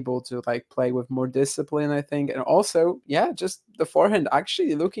able to like play with more discipline, I think. And also, just the forehand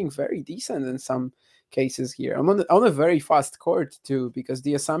actually looking very decent in some cases here. I'm on a very fast court too, because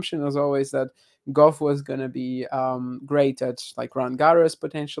the assumption was always that Gauff was going to be great at like Roland Garros,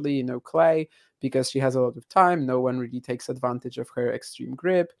 potentially, clay, because she has a lot of time. No one really takes advantage of her extreme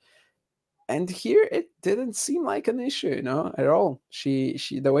grip. And here it didn't seem like an issue, at all. She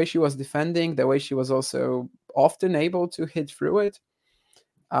the way she was defending, the way she was also often able to hit through it.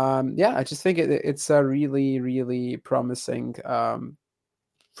 I just think it's a really, really promising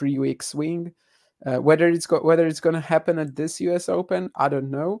 3-week swing. Whether it's going to happen at this US Open, I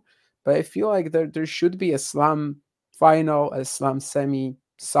don't know. But I feel like there should be a slam final, a slam semi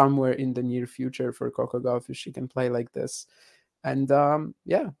somewhere in the near future for Coco Gauff if she can play like this. And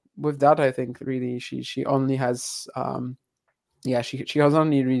with that, I think really she only has yeah, she has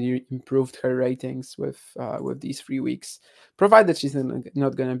only really improved her ratings with these 3 weeks, provided she's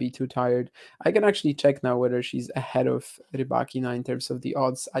not gonna be too tired. I can actually check now whether she's ahead of Rybakina in terms of the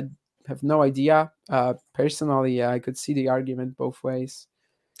odds. I have no idea. Personally, yeah, I could see the argument both ways.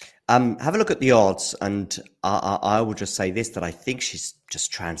 Have a look at the odds, and I will just say this, that I think she's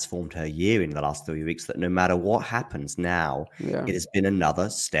just transformed her year in the last 3 weeks, that no matter what happens now, Yeah. it has been another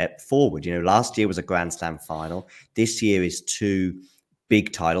step forward. Last year was a Grand Slam final. This year is two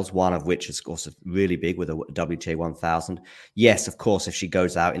big titles, one of which is, of course, really big with a WTA 1000. Yes, of course, if she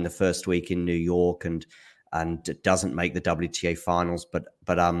goes out in the first week in New York and doesn't make the WTA finals, but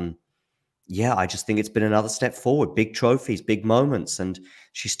yeah, I just think it's been another step forward. Big trophies, big moments, and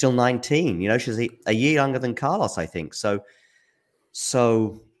she's still 19. She's a year younger than Carlos, I think. So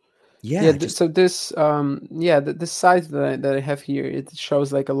yeah. So this the site that I have here, it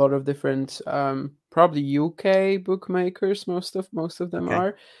shows like a lot of different probably UK bookmakers. Most of them Okay.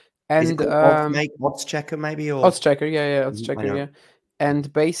 are, Is it and called Odds Checker maybe, or Odds Checker, yeah, Odds Checker, I know. yeah.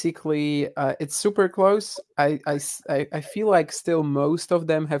 And basically, it's super close. I feel like still most of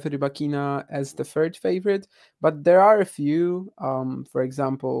them have Rybakina as the third favorite, but there are a few. For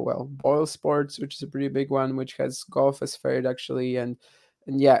example, Boyle Sports, which is a pretty big one, which has golf as third actually, and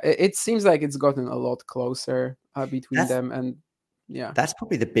yeah, it seems like it's gotten a lot closer between them, and yeah, That's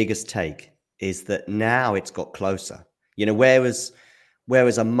probably the biggest take, is that now it's got closer.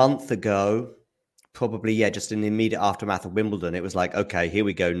 Whereas a month ago, probably, just in the immediate aftermath of Wimbledon, it was like, okay, here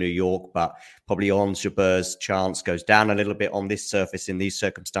we go, New York, but probably Ons Jabeur's chance goes down a little bit on this surface in these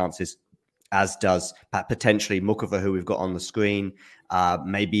circumstances, as does potentially Mukova, who we've got on the screen,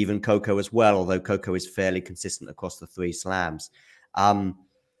 maybe even Coco as well, although Coco is fairly consistent across the three slams.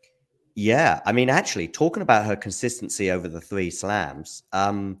 Yeah, I mean, actually, talking about her consistency over the three slams,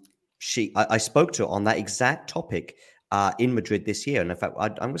 I spoke to her on that exact topic in Madrid this year. And in fact,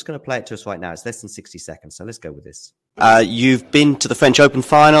 I'm just going to play it to us right now. It's less than 60 seconds, so let's go with this. You've been to the French Open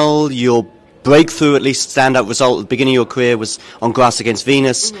final. Your breakthrough, at least standout result at the beginning of your career, was on grass against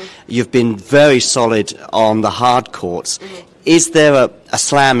Venus. Mm-hmm. You've been very solid on the hard courts. Mm-hmm. Is there a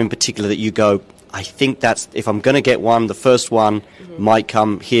slam in particular that you go, I think that's, if I'm going to get one, the first one might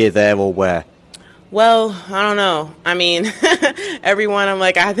come here, there, or where? Well, I don't know. I mean, everyone, I'm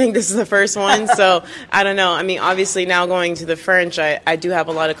like, I think this is the first one. So I don't know. I mean, obviously now going to the French, I do have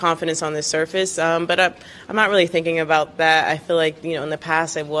a lot of confidence on the surface. But I'm not really thinking about that. I feel like, in the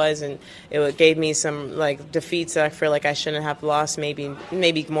past I was, and it gave me some like defeats that I feel like I shouldn't have lost, maybe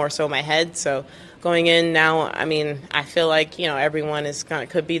more so my head. So going in now, I mean, I feel like, everyone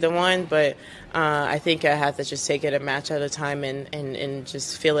could be the one, but I think I have to just take it a match at a time and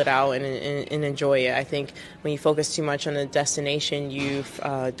just feel it out and enjoy it. I think when you focus too much on the destination, you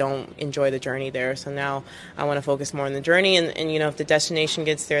don't enjoy the journey there. So now I want to focus more on the journey, and if the destination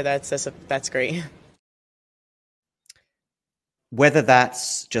gets there, that's great. Whether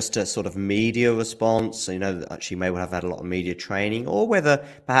that's just a sort of media response, she may well have had a lot of media training, or whether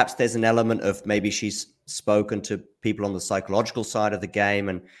perhaps there's an element of maybe she's spoken to people on the psychological side of the game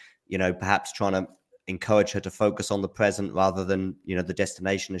and, perhaps trying to encourage her to focus on the present rather than, the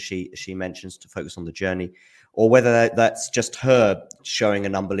destination, as she mentions, to focus on the journey, or whether that's just her showing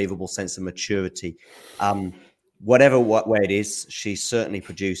an unbelievable sense of maturity. Whatever way it is, she's certainly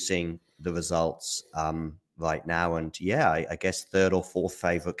producing the results right now. And yeah, I guess third or fourth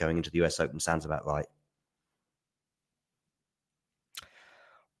favorite going into the US Open sounds about right.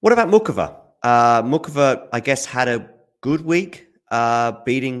 What about Mukova? Mukova, I guess, had a good week,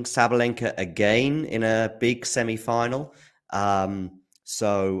 beating Sabalenka again in a big semi-final.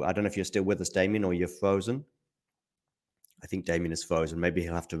 So I don't know if you're still with us, Damien, or you're frozen. I think Damien is frozen. Maybe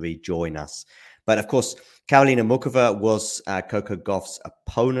he'll have to rejoin us. But of course, Karolina Mukova was Coco Gauff's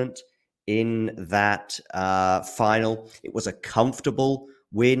opponent in that final. It was a comfortable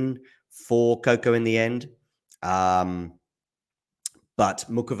win for Coco in the end. But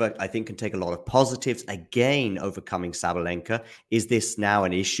Mukova, I think, can take a lot of positives. Again, overcoming Sabalenka. Is this now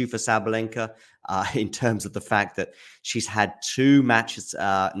an issue for Sabalenka in terms of the fact that she's had two matches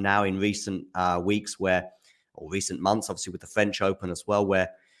now in recent weeks or recent months, obviously with the French Open as well, where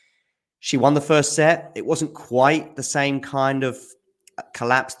she won the first set. It wasn't quite the same kind of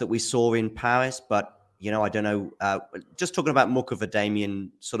collapse that we saw in Paris, but, I don't know. Just talking about Mukova,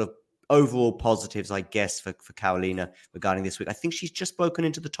 Damien, sort of overall positives, I guess, for Karolina regarding this week. I think she's just broken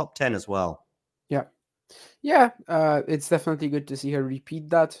into the top 10 as well. Yeah, it's definitely good to see her repeat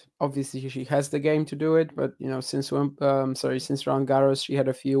that. Obviously, she has the game to do it, but since Roland Garros, she had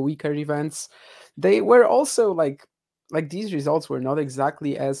a few weaker events. They were also like like these results were not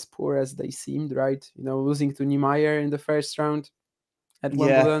exactly as poor as they seemed, right? Losing to Niemeyer in the first round at Yeah.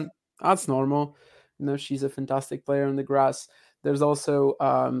 Wimbledon, that's normal. She's a fantastic player on the grass. There's also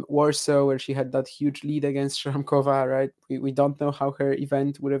Warsaw, where she had that huge lead against Shamkova, right? We don't know how her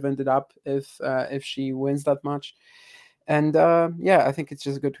event would have ended up if she wins that match. And I think it's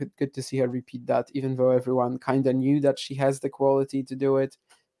just good to see her repeat that, even though everyone kind of knew that she has the quality to do it.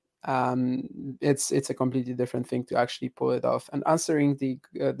 It's a completely different thing to actually pull it off. And answering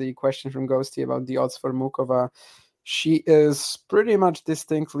the question from Ghosty about the odds for Mukova, she is pretty much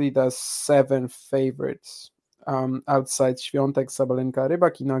distinctly the 7th favorite, outside Świątek, Sabalenka,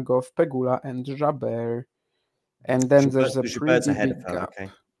 Rybakina, Goff, Pegula, and Jabeur. And then there's a Jabert's pretty ahead of big her, gap.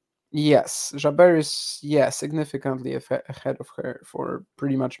 okay. Yes, Jabeur is significantly ahead of her for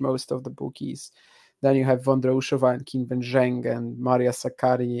pretty much most of the bookies. Then you have Vondroushova and Qin Zheng and Maria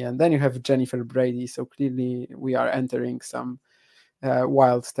Sakkari, and then you have Jennifer Brady. So clearly we are entering some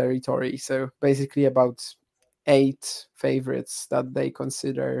wild territory. So basically about 8 favorites that they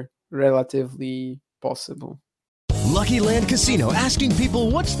consider relatively possible. Lucky Land Casino, asking people,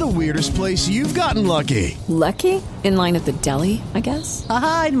 what's the weirdest place you've gotten lucky? Lucky? In line at the deli, I guess?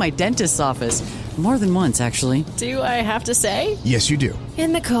 Aha, in my dentist's office. More than once, actually. Do I have to say? Yes, you do.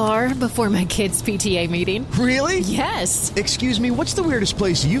 In the car before my kids' PTA meeting. Really? Yes. Excuse me, what's the weirdest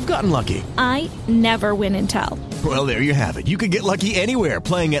place you've gotten lucky? I never win and tell. Well, there you have it. You can get lucky anywhere,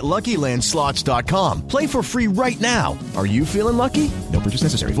 playing at LuckyLandSlots.com. Play for free right now. Are you feeling lucky? No purchase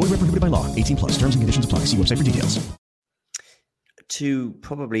necessary. Void where prohibited by law. 18+. Terms and conditions apply. See website for details. To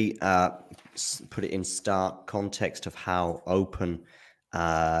probably put it in stark context of how open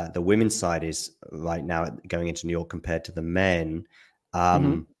the women's side is right now going into New York compared to the men,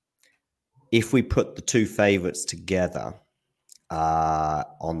 if we put the two favorites together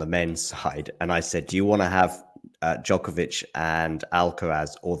on the men's side, and I said, do you want to have Djokovic and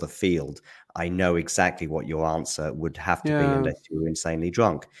Alcaraz or the field? I know exactly what your answer would have to be unless you were insanely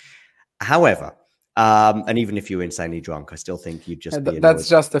drunk. However, and even if you were insanely drunk, I still think you'd just be annoyed. That's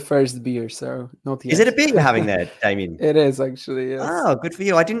just the first beer, so not yet. Is it a beer you're having there, Damien? It is, actually, yes. Oh, good for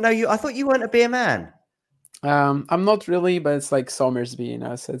you. I didn't know you. I thought you weren't a beer man. I'm not really, but it's like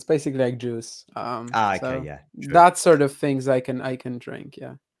Somersby, so it's basically like juice. Okay, so yeah. True. That sort of things I can drink,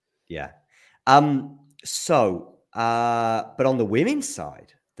 yeah. Yeah. But on the women's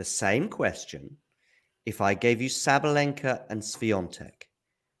side, the same question. If I gave you Sabalenka and Swiatek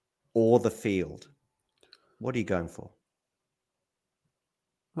or the field, what are you going for?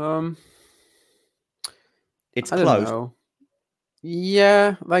 It's I close. don't know.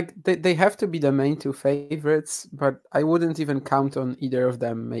 Yeah, like they have to be the main two favorites, but I wouldn't even count on either of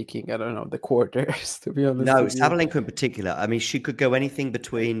them making, I don't know, the quarters, to be honest. No, Sabalenka in particular. I mean, she could go anything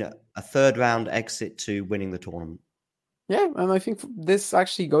between a third round exit to winning the tournament. Yeah, and I think this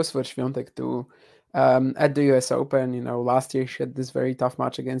actually goes for Świątek too. At the US Open, last year she had this very tough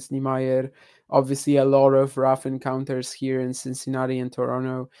match against Niemeyer. Obviously, a lot of rough encounters here in Cincinnati and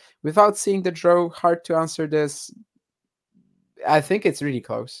Toronto. Without seeing the draw, hard to answer this. I think it's really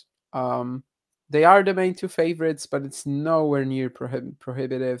close. They are the main two favorites, but it's nowhere near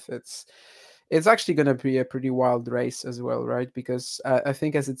prohibitive. It's actually going to be a pretty wild race as well, right? Because I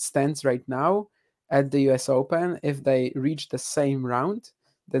think as it stands right now at the US Open, if they reach the same round,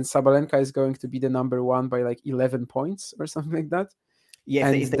 then Sabalenka is going to be the number one by like 11 points or something like that. Yeah,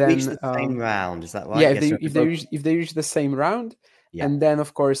 if they reach the same round, is that right? Yeah, if they reach the same round, and then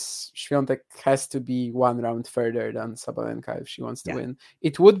of course Świątek has to be one round further than Sabalenka if she wants to win.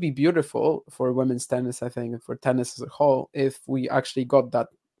 It would be beautiful for women's tennis, I think, and for tennis as a whole, if we actually got that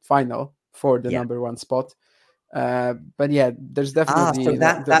final for the number one spot. But yeah, there's definitely so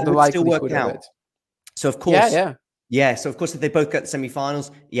that the would still work likelihood out. of it. So of course, yeah. So of course, if they both get the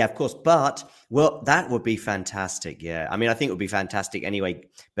semifinals, of course. But that would be fantastic. Yeah, I mean, I think it would be fantastic anyway.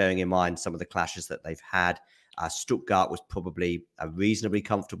 Bearing in mind some of the clashes that they've had, Stuttgart was probably a reasonably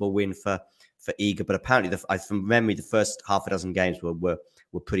comfortable win for Iga, but apparently, from memory, the first half a dozen games were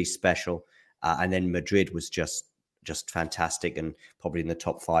pretty special, and then Madrid was just fantastic and probably in the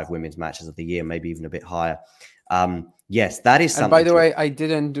top 5 women's matches of the year, maybe even a bit higher. Yes, that is something. And by the way, I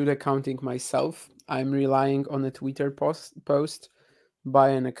didn't do the counting myself. I'm relying on a Twitter post by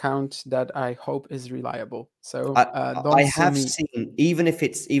an account that I hope is reliable. So I have seen, even if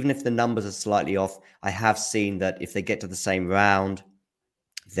the numbers are slightly off, I have seen that if they get to the same round,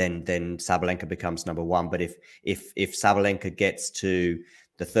 then Sabalenka becomes number one. But if Sabalenka gets to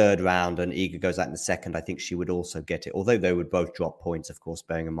the third round and Iga goes out in the second, I think she would also get it. Although they would both drop points, of course,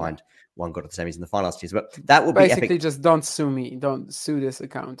 bearing in mind one got to the semis in the final last year. But that would basically be epic. Just don't sue me. Don't sue this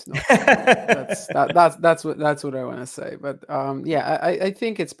account. Not that's what I want to say. But I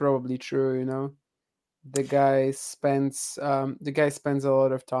think it's probably true. You know, the guy spends a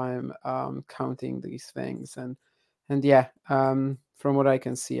lot of time counting these things, and from what I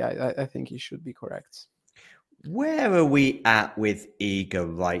can see, I think he should be correct. Where are we at with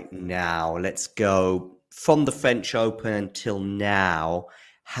Iga right now? Let's go from the French Open until now.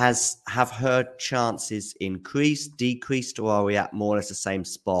 Have her chances increased, decreased, or are we at more or less the same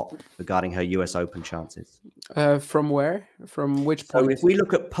spot regarding her US Open chances? From where? From which point? So if we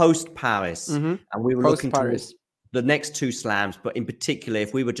look at post-Paris, and we were looking towards the next two slams, but in particular,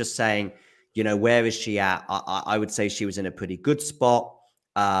 if we were just saying, you know, where is she at? I would say she was in a pretty good spot.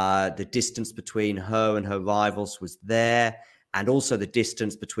 The distance between her and her rivals was there. And also the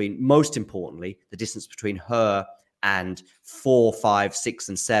distance between, most importantly, the distance between her and 4, 5, 6,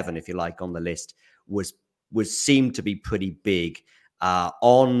 and 7, if you like, on the list was seemed to be pretty big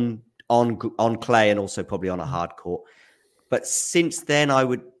on clay and also probably on a hard court. But since then, I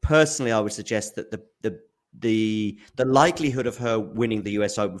would suggest that the likelihood of her winning the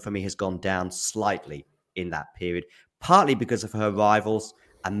US Open for me has gone down slightly in that period, partly because of her rivals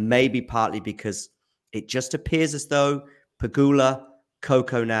and maybe partly because it just appears as though Pegula,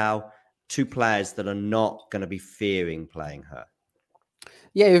 Coco now, two players that are not going to be fearing playing her.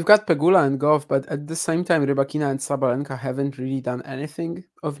 Yeah, you've got Pegula and Gauff, but at the same time, Rybakina and Sabalenka haven't really done anything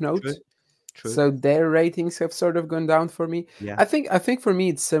of note. True. So their ratings have sort of gone down for me. Yeah. I think for me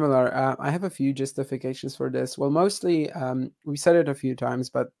it's similar. I have a few justifications for this. Well, mostly we said it a few times,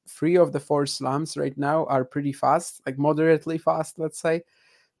 but 3 of the 4 slams right now are pretty fast, like moderately fast, let's say.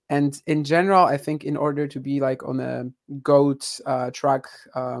 And in general, I think in order to be like on a GOAT track,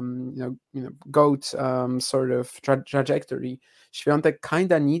 GOAT sort of trajectory, Świątek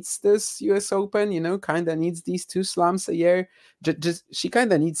kind of needs this US Open, kind of needs these 2 slams a year. She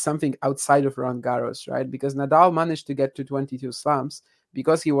kind of needs something outside of Roland Garros, right? Because Nadal managed to get to 22 slams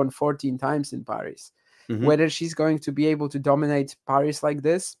because he won 14 times in Paris. Mm-hmm. Whether she's going to be able to dominate Paris like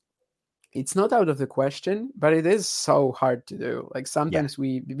this, it's not out of the question, but it is so hard to do. Like sometimes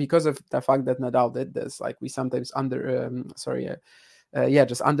because of the fact that Nadal did this, like we sometimes just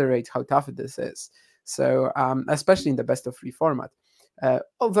underrate how tough this is. So especially in the best of 3 format.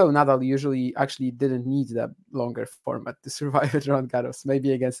 Although Nadal usually actually didn't need that longer format to survive at Roland Garros,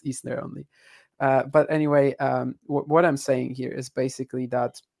 maybe against Isner only. But anyway, what I'm saying here is basically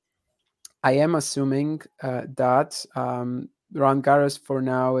that I am assuming that Roland Garros for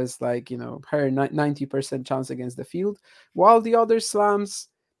now is like, her 90% chance against the field, while the other slams,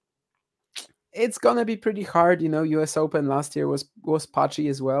 it's gonna be pretty hard. US Open last year was patchy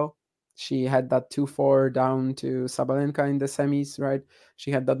as well. She had that 2-4 down to Sabalenka in the semis, right? She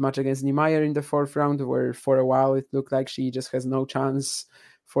had that match against Niemeyer in the 4th round where for a while it looked like she just has no chance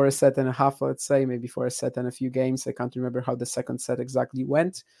for a set and a half, let's say, maybe for a set and a few games. I can't remember how the second set exactly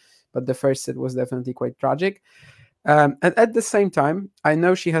went, but the first set was definitely quite tragic. And at the same time, I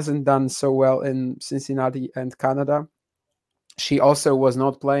know she hasn't done so well in Cincinnati and Canada. She also was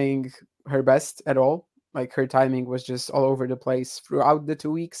not playing her best at all. Like her timing was just all over the place throughout the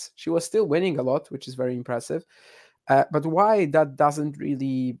 2 weeks. She was still winning a lot, which is very impressive. But why that doesn't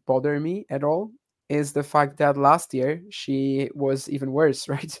really bother me at all is the fact that last year she was even worse,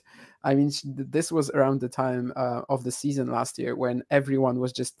 right? I mean, this was around the time of the season last year when everyone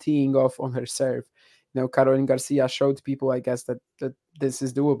was just teeing off on her serve. Caroline Garcia showed people, I guess, that this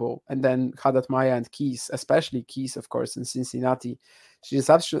is doable. And then Haddad Maia and Keys, especially Keys, of course, in Cincinnati, she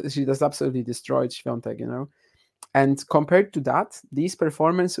just absolutely destroyed Świątek, And compared to that, these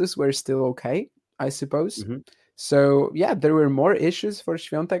performances were still okay, I suppose. Mm-hmm. So, yeah, there were more issues for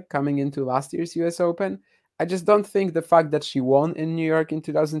Świątek coming into last year's US Open. I just don't think the fact that she won in New York in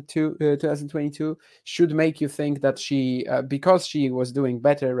 2022 should make you think that she, because she was doing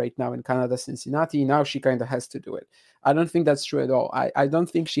better right now in Canada, Cincinnati, now she kind of has to do it. I don't think that's true at all. I don't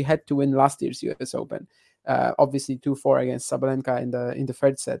think she had to win last year's US Open. Obviously 2-4 against Sabalenka in the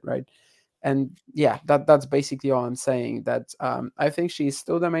 3rd set, right? And yeah, that's basically all I'm saying. That I think she's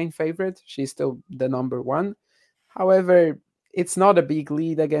still the main favorite. She's still the number 1. However, it's not a big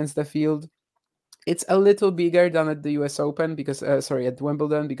lead against the field. It's a little bigger than at the US Open because, at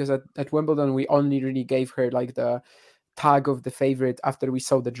Wimbledon, because at Wimbledon, we only really gave her like the tag of the favorite after we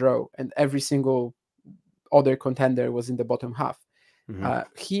saw the draw, and every single other contender was in the bottom half. Mm-hmm.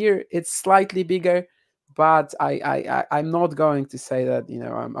 Here, it's slightly bigger, but I'm not going to say that,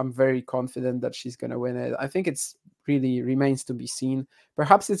 I'm very confident that she's going to win it. I think it's really remains to be seen.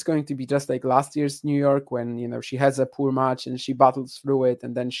 Perhaps it's going to be just like last year's New York when, she has a poor match and she battles through it,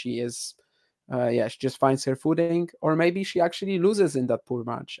 and then she just finds her footing, or maybe she actually loses in that poor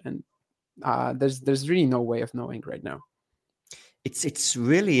match, and there's really no way of knowing right now. It's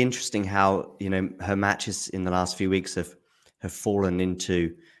really interesting how her matches in the last few weeks have fallen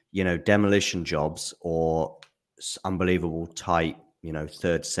into demolition jobs or unbelievable tight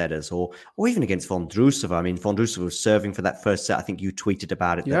third setters, or even against Vondrousova. I mean, Vondrousova was serving for that first set. I think you tweeted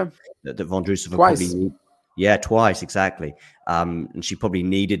about it. Yeah, that Vondrousova twice. Twice exactly. And she probably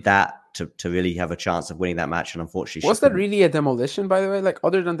needed that to really have a chance of winning that match. And unfortunately, was that really a demolition, by the way? Like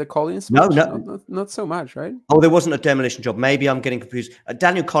other than the Collins match? No, not so much, right? Oh, there wasn't a demolition job. Maybe I'm getting confused.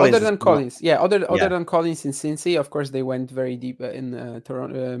 Daniel Collins. Other than Collins, other than Collins in Cincy, of course, they went very deep in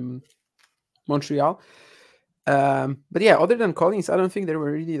Toronto, Montreal. But yeah, other than Collins, I don't think there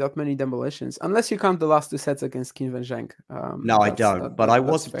were really that many demolitions, unless you count the last two sets against Kim Van Zhenk. No, I don't. But I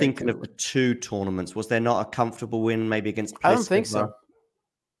was thinking of the two tournaments. Was there not a comfortable win maybe against Pliskova? I don't think so.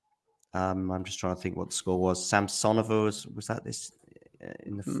 I'm just trying to think what the score was. Samsonova was that this?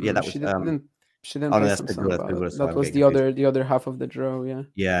 That was. She didn't play Samsonova. That was the other half of the draw. Yeah.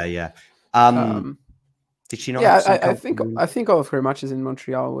 Yeah. Did she not? Yeah, I think all of her matches in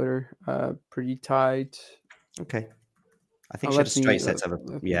Montreal were pretty tight. Okay. I think she had a straight set over.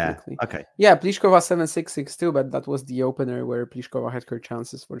 Yeah. Okay. Yeah, Pliskova 7-6, 6-2, but that was the opener where Pliskova had her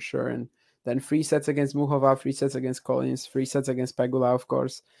chances for sure. And then 3 sets against Muchova, 3 sets against Collins, 3 sets against Pegula, of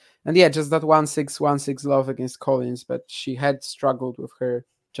course. And yeah, just that 1-6, 1-6 love against Collins, but she had struggled with her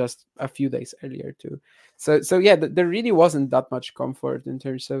just a few days earlier too. So yeah, there really wasn't that much comfort in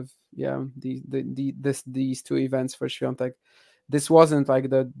terms of these two events for Świątek. This wasn't like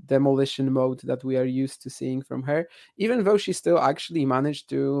the demolition mode that we are used to seeing from her, even though she still actually managed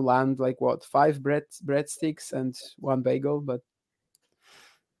to land 5 breadsticks and 1 bagel. But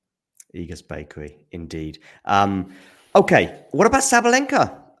Iga's Bakery, indeed. Okay, what about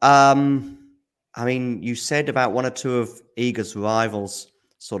Sabalenka? I mean, you said about 1 or 2 of Iga's rivals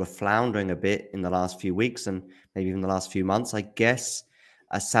sort of floundering a bit in the last few weeks and maybe even the last few months. I guess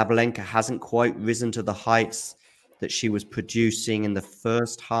Sabalenka hasn't quite risen to the heights that she was producing in the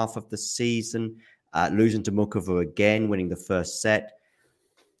first half of the season, losing to Muchova again, winning the first set.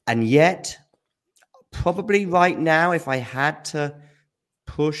 And yet, probably right now, if I had to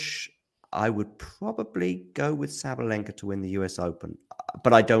push, I would probably go with Sabalenka to win the US Open.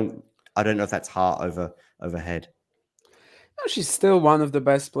 But I don't know if that's heart over head. No, she's still one of the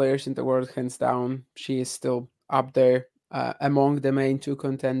best players in the world, hands down. She is still up there among the main 2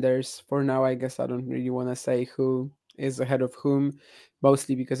 contenders. For now, I guess I don't really want to say who is ahead of whom,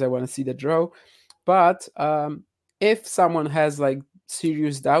 mostly because I want to see the draw. But if someone has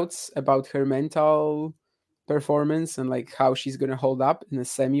serious doubts about her mental performance and how she's going to hold up in a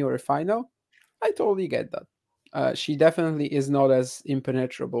semi or a final, I totally get that. She definitely is not as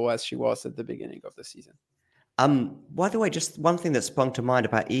impenetrable as she was at the beginning of the season. By the way, just one thing that sprung to mind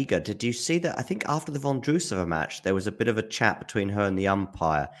about Iga. Did you see that? I think after the Vondrousova match, there was a bit of a chat between her and the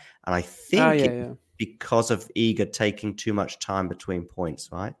umpire. And I think because of Iga taking too much time between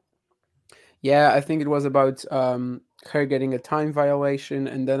points, right? Yeah, I think it was about her getting a time violation.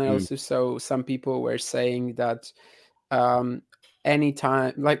 And then I also saw some people were saying that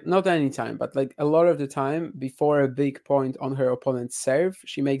anytime, not anytime, but a lot of the time before a big point on her opponent's serve,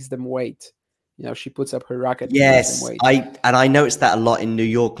 she makes them wait. She puts up her racket. Yes, I noticed that a lot in New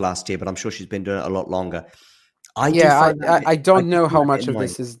York last year, but I'm sure she's been doing it a lot longer. I don't know how much of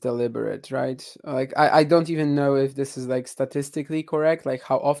this is deliberate, right? I don't even know if this is statistically correct,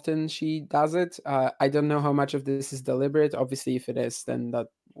 how often she does it. I don't know how much of this is deliberate. Obviously, if it is, then that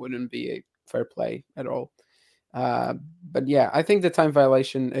wouldn't be a fair play at all. But yeah, I think the time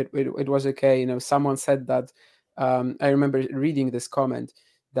violation, it was okay. Someone said that, I remember reading this comment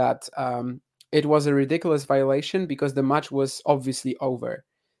that it was a ridiculous violation because the match was obviously over.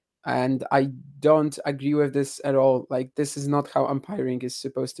 And I don't agree with this at all. This is not how umpiring is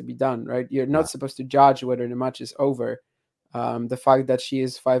supposed to be done, right? You're not supposed to judge whether the match is over. The fact that she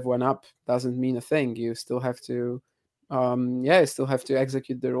is 5-1 up doesn't mean a thing. You still have to,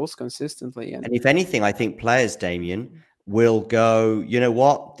 execute the rules consistently. And if anything, I think players, Damien, will go, you know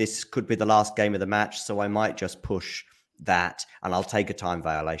what, this could be the last game of the match, so I might just push that and I'll take a time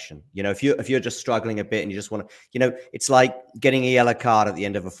violation. If you're just struggling a bit and you just want to, it's like getting a yellow card at the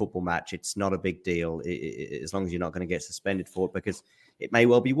end of a football match. It's not a big deal as long as you're not going to get suspended for it, because it may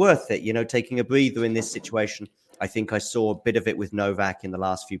well be worth it, taking a breather in this situation. I think I saw a bit of it with Novak in the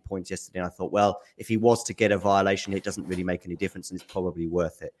last few points yesterday, and I thought, well, if he was to get a violation, it doesn't really make any difference and it's probably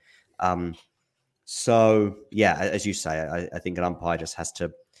worth it. So yeah, as you say, I think an umpire just has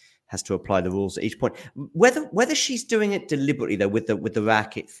to apply the rules at each point. Whether she's doing it deliberately though with the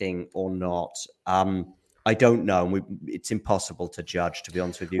racket thing or not, I don't know. It's impossible to judge, to be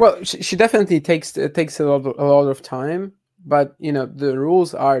honest with you. Well, she definitely takes a lot of time, but the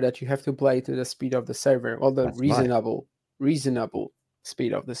rules are that you have to play to the speed of the server, or the That's right. reasonable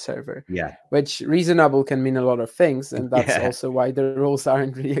speed of the server. Yeah. Which reasonable can mean a lot of things, and that's Yeah. also why the rules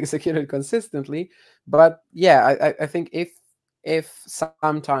aren't really executed consistently. But yeah, I think if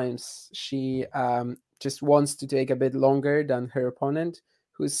sometimes she just wants to take a bit longer than her opponent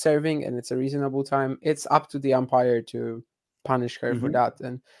who's serving, and it's a reasonable time, it's up to the umpire to punish her for that.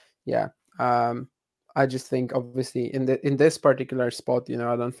 And yeah, I just think obviously in this particular spot,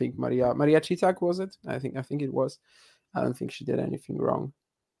 I don't think Maria Chitak, was it? I think it was. I don't think she did anything wrong.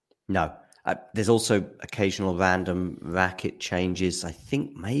 No. There's also occasional random racket changes. I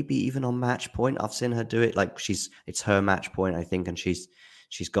think maybe even on match point, I've seen her do it. Like it's her match point, I think, and she's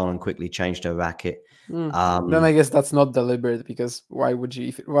gone and quickly changed her racket. Then I guess that's not deliberate, because why would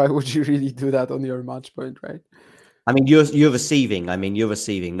you really do that on your match point, right? I mean, you're receiving. You're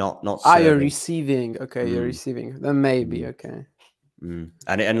receiving, not serving. You're receiving. Okay, you're receiving. Then maybe okay.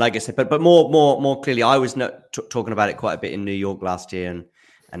 And like I said, but more clearly, I was talking about it quite a bit in New York last year,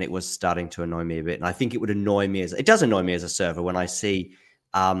 and it was starting to annoy me a bit. And I think it would annoy me it does annoy me as a server when I see,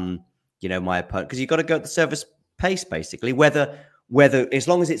 my opponent, because you've got to go at the server's pace basically. Whether as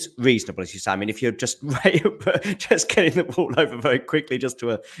long as it's reasonable, as you say. I mean, if you're just just getting the ball over very quickly just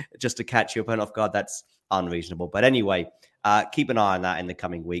to catch your opponent off guard, that's unreasonable. But anyway, keep an eye on that in the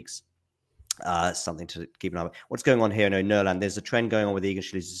coming weeks. Something to keep an eye on. What's going on here in Nerland? There's a trend going on with Egan.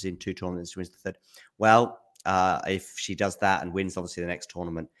 She loses in 2 tournaments, wins the third. Well, if she does that and wins, obviously, the next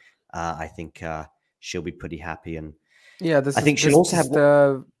tournament, I think she'll be pretty happy. And yeah, she'll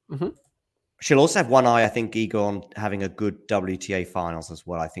also have one eye, I think, Egon, having a good WTA finals as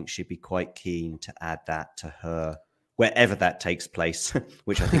well. I think she'd be quite keen to add that to her, wherever that takes place,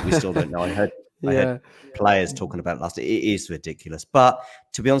 which I think we still don't know. I heard players talking about it last. It is ridiculous. But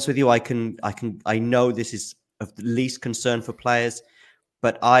to be honest with you, I know this is of the least concern for players,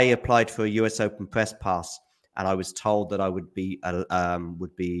 but I applied for a US Open press pass, and I was told that I would be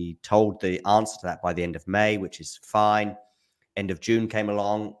told the answer to that by the end of May, which is fine. End of June came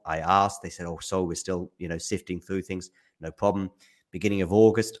along. I asked. They said, "Oh, so we're still, sifting through things. No problem." Beginning of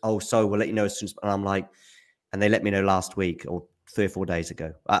August. "Oh, so we'll let you know as soon as." And I'm like, and they let me know last week or 3 or 4 days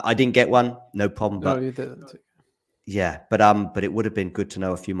ago. I didn't get one. No problem. But you didn't. Yeah, but it would have been good to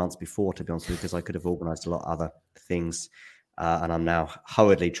know a few months before, to be honest with you, because I could have organised a lot of other things, and I'm now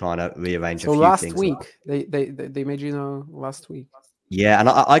hurriedly trying to rearrange a few last things. Week, they made you know last week. Yeah, and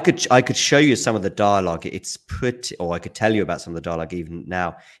I could show you some of the dialogue. It's pretty, or I could tell you about some of the dialogue even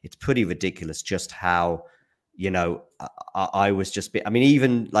now. It's pretty ridiculous just how, I was just.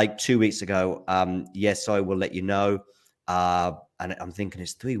 Even like 2 weeks ago. Yes, I will let you know. And I'm thinking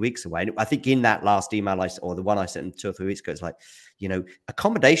it's 3 weeks away. And I think in that last email or the one I sent 2 or 3 weeks ago, it's like,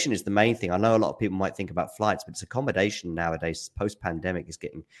 accommodation is the main thing. I know a lot of people might think about flights, but it's accommodation nowadays. Post-pandemic is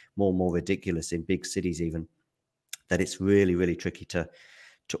getting more and more ridiculous in big cities, even, that it's really, really tricky to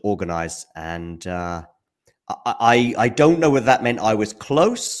organize. And I don't know whether that meant I was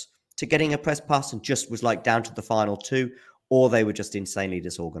close to getting a press pass and just was like down to the final 2, or they were just insanely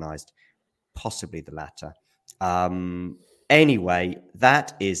disorganized. Possibly the latter. Anyway,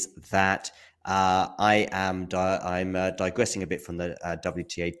 that is that. I'm digressing a bit from the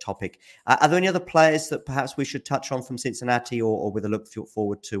WTA topic. Are there any other players that perhaps we should touch on from Cincinnati, or with a look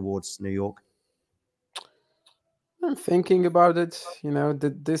forward towards New York? I'm thinking about it.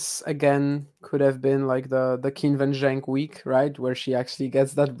 This again could have been like the Kim Van Zhenk week, right, where she actually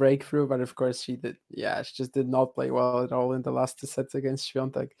gets that breakthrough. But of course, she did. Yeah, she just did not play well at all in the last 2 sets against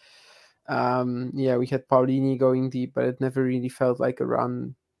Świątek. We had Paulini going deep, but it never really felt like a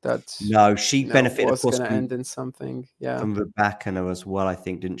run that. No, she benefited, was going to end in something. Yeah, from Rebecca as well, I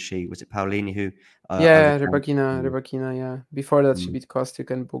think, didn't she? Was it Paulini who? Rebekina. Yeah. Before that, she beat Kostyuk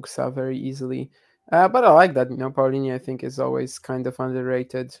and Buksa very easily. But I like that. Paulini, I think, is always kind of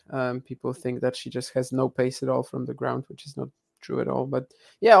underrated. People think that she just has no pace at all from the ground, which is not true at all. But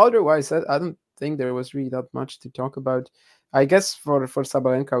yeah, otherwise, I don't think there was really that much to talk about. I guess for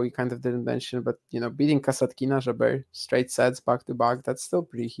Sabalenka, we kind of didn't mention, but beating Kasatkina, Jabeur, straight sets back to back, that's still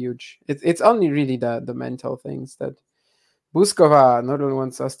pretty huge. It's only really the mental things that. Buskova, Norman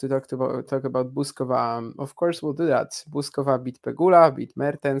wants us to talk about Buskova. Of course, we'll do that. Buskova beat Pegula, beat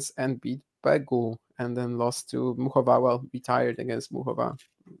Mertens, and beat Pegu, and then lost to Muchova. Well, retired against Muchova,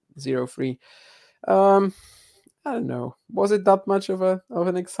 0-3. I don't know. Was it that much of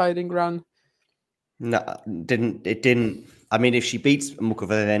an exciting run? No, didn't. I mean, if she beats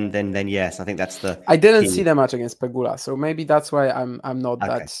Mukova, then yes, I think that's the. I didn't key. see the match against Pegula, so maybe that's why I'm not Okay.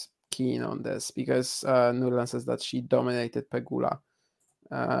 that keen on this, because Nurlan says that she dominated Pegula.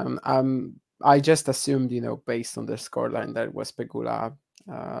 I just assumed, based on the scoreline, that it was Pegula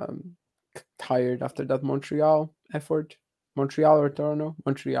tired after that Montreal effort. Montreal or Toronto?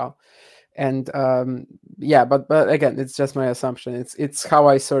 Montreal. And but again, it's just my assumption. It's how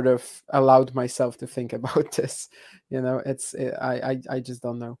I sort of allowed myself to think about this. I just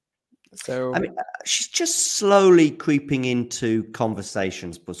don't know. So I mean, she's just slowly creeping into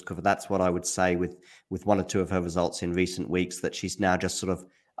conversations, Puskova. That's what I would say with one or two of her results in recent weeks, that she's now just sort of,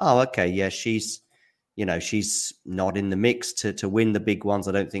 oh, okay, yeah, she's not in the mix to win the big ones.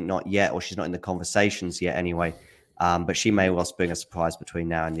 I don't think, not yet, or she's not in the conversations yet anyway. But she may well spring a surprise between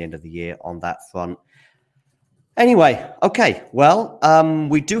now and the end of the year on that front. Anyway, okay, well,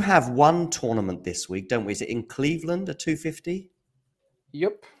 we do have one tournament this week, don't we? Is it in Cleveland, a 250?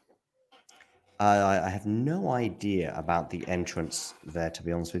 Yep. I have no idea about the entrance there, to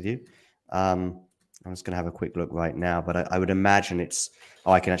be honest with you. I'm just going to have a quick look right now, but I would imagine it's...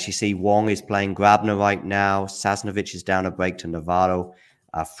 Oh, I can actually see Wong is playing Grabner right now. Sasnovich is down a break to Navarro.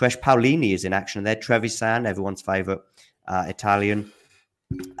 Fresh Paolini is in action there. Trevisan, everyone's favorite Italian,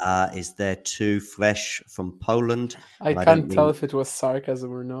 is there too. Fresh from Poland. I can't tell if it was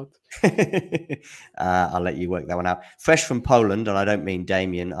sarcasm or not. I'll let you work that one out. Fresh from Poland, and I don't mean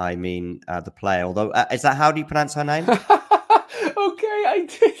Damien, I mean the player. Although, is that how do you pronounce her name? Okay, I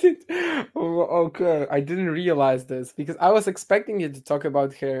didn't. Okay, I didn't realize this, because I was expecting you to talk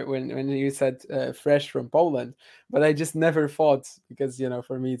about her when you said fresh from Poland, but I just never thought, because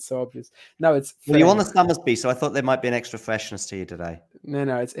for me it's so obvious. No, it's. Well, you're on the Summersby, so I thought there might be an extra freshness to you today.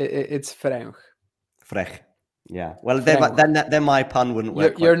 No, it's Frech. Frech. Yeah. Well, then my pun wouldn't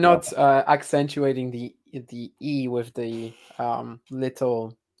work. You're not accentuating the E with the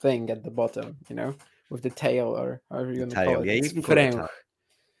little thing at the bottom, with the tail, or however you're going to call it. Yeah, it's you can call it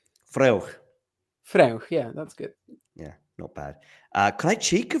Frech. Frech, yeah, that's good. Yeah, not bad.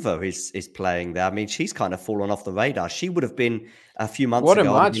 Krejcikova is playing there. I mean, she's kind of fallen off the radar. She would have been a few months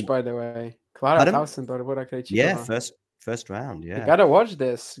ago. What a match, by the way. Clara Towson, Barbora Krejcikova. Yeah, first round, yeah. You gotta watch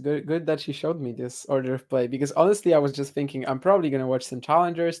this. Good that she showed me this order of play, because honestly, I was just thinking I'm probably gonna watch some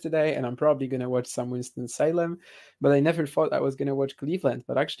challengers today, and I'm probably gonna watch some Winston-Salem, but I never thought I was gonna watch Cleveland.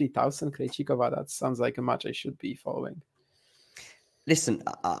 But actually, Towson Krejcikova, that sounds like a match I should be following. Listen,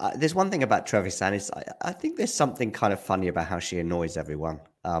 there's one thing about Trevisan is I think there's something kind of funny about how she annoys everyone.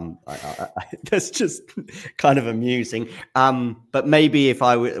 That's just kind of amusing. But maybe if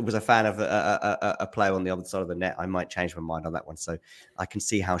I was a fan of a player on the other side of the net, I might change my mind on that one. So I can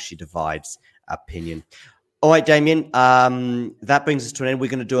see how she divides opinion. All right, Damien, that brings us to an end. We're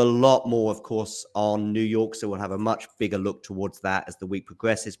going to do a lot more, of course, on New York. So we'll have a much bigger look towards that as the week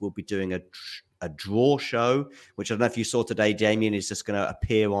progresses. We'll be doing a draw show, which I don't know if you saw today, Damien, is just going to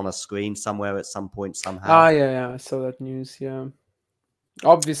appear on a screen somewhere at some point somehow. Yeah, I saw that news, yeah.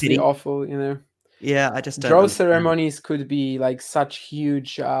 Obviously awful, Yeah, I just don't draw understand. ceremonies could be like such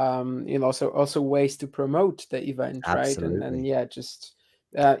huge, also ways to promote the event, Absolutely. right? And yeah, just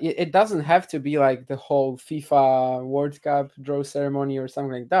it doesn't have to be like the whole FIFA World Cup draw ceremony or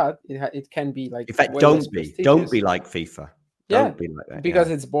something like that. It can be like, in fact, don't be like FIFA. Don't be like that, because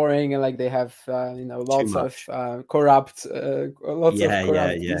it's boring, and like they have lots of corrupt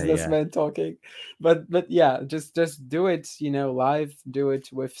businessmen talking, but yeah, just do it live, do it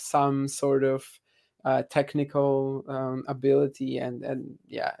with some sort of technical ability, and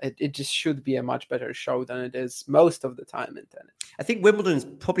yeah, it just should be a much better show than it is most of the time in tennis. I think Wimbledon's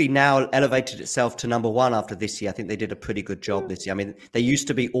probably now elevated itself to number one after this year. I think they did a pretty good job this year. I mean, they used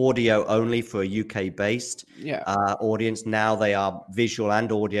to be audio only for a UK-based audience. Now they are visual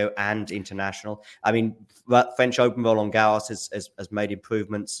and audio and international. I mean, French Open Roland Garros has made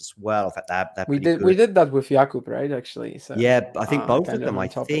improvements as well. In fact, we did that with Jakub, right? Actually, so yeah, I think both of them. I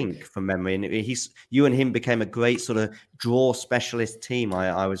think from memory, and you and him became a great sort of draw specialist team.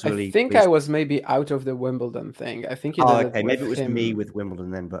 I was really. I think I was maybe out of the Wimbledon thing. I think you did it with maybe it was him. me with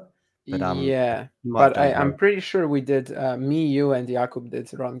Wimbledon then, but yeah, but I'm pretty sure we did. Me, you, and Jakub did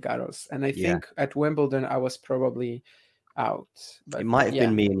Roland Garros, and I think at Wimbledon I was probably out. But it might have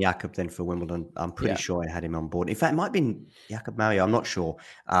been me and Jakub then for Wimbledon. I'm pretty sure I had him on board. In fact, it might have been Jakub Mario. I'm not sure,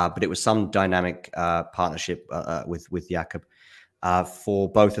 but it was some dynamic partnership with Jakub for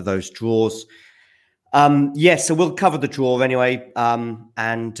both of those draws. So we'll cover the draw anyway,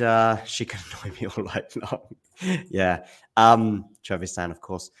 and she can annoy me all night long. Yeah, Trevisan, of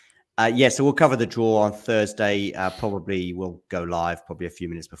course. So we'll cover the draw on Thursday. Probably we'll go live probably a few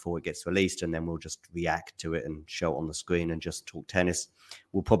minutes before it gets released, and then we'll just react to it and show it on the screen and just talk tennis.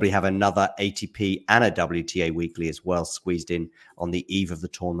 We'll probably have another ATP and a WTA Weekly as well squeezed in on the eve of the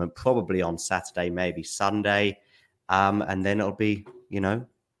tournament, probably on Saturday, maybe Sunday. And then it'll be,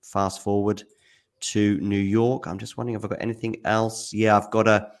 fast forward to New York. I'm just wondering if I've got anything else. Yeah, I've got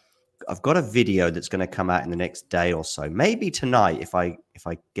a video that's going to come out in the next day or so, maybe tonight if I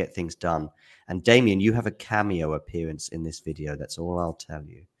get things done. And Damien, you have a cameo appearance in this video. That's all I'll tell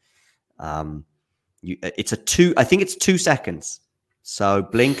you. I think it's 2 seconds. So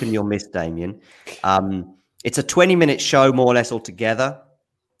blink and you'll miss Damien. It's a 20-minute show, more or less altogether,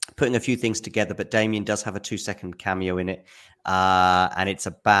 putting a few things together. But Damien does have a 2-second cameo in it, and it's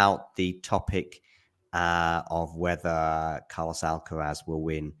about the topic of whether Carlos Alcaraz will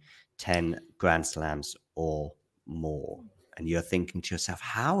win 10 Grand Slams or more. And you're thinking to yourself,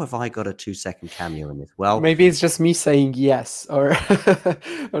 how have I got a 2-second cameo in this? Well, maybe it's just me saying yes or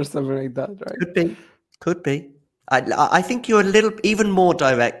or something like that, right? Could be. I think you're a little even more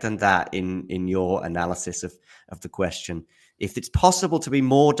direct than that in your analysis of the question. If it's possible to be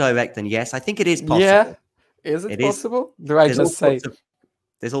more direct than yes, I think it is possible. Yeah, is it possible? Do I just say?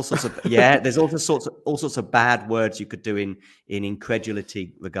 There's all sorts of there's all sorts of bad words you could do in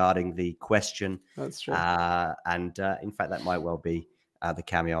incredulity regarding the question. That's true. And in fact, that might well be the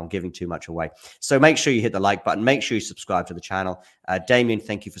cameo. I'm giving too much away. So make sure you hit the like button. Make sure you subscribe to the channel. Damien,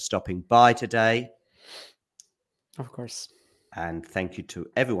 thank you for stopping by today. Of course. And thank you to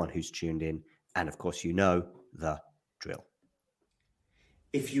everyone who's tuned in. And of course, you know the drill.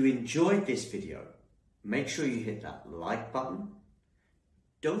 If you enjoyed this video, make sure you hit that like button.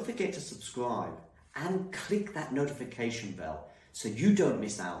 Don't forget to subscribe and click that notification bell so you don't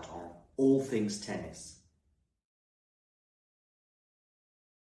miss out on all things tennis.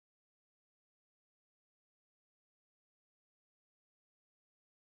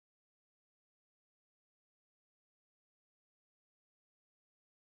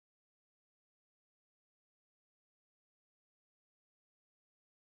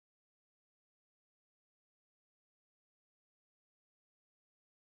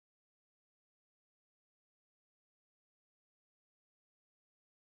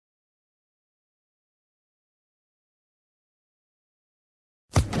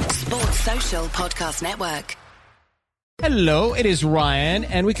 Sports Social Podcast Network. Hello, it is Ryan,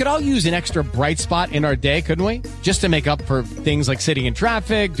 and we could all use an extra bright spot in our day, couldn't we? Just to make up for things like sitting in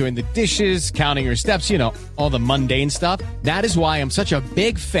traffic, doing the dishes, counting your steps, all the mundane stuff. That is why I'm such a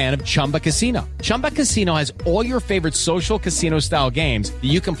big fan of Chumba Casino. Chumba Casino has all your favorite social casino-style games that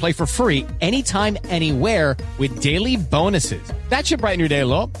you can play for free anytime, anywhere with daily bonuses. That should brighten your day a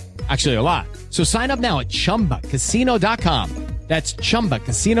little. Actually, a lot. So sign up now at ChumbaCasino.com. That's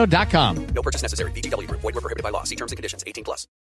ChumbaCasino.com. No purchase necessary. VGW Group. Void where prohibited by law. See terms and conditions. 18+.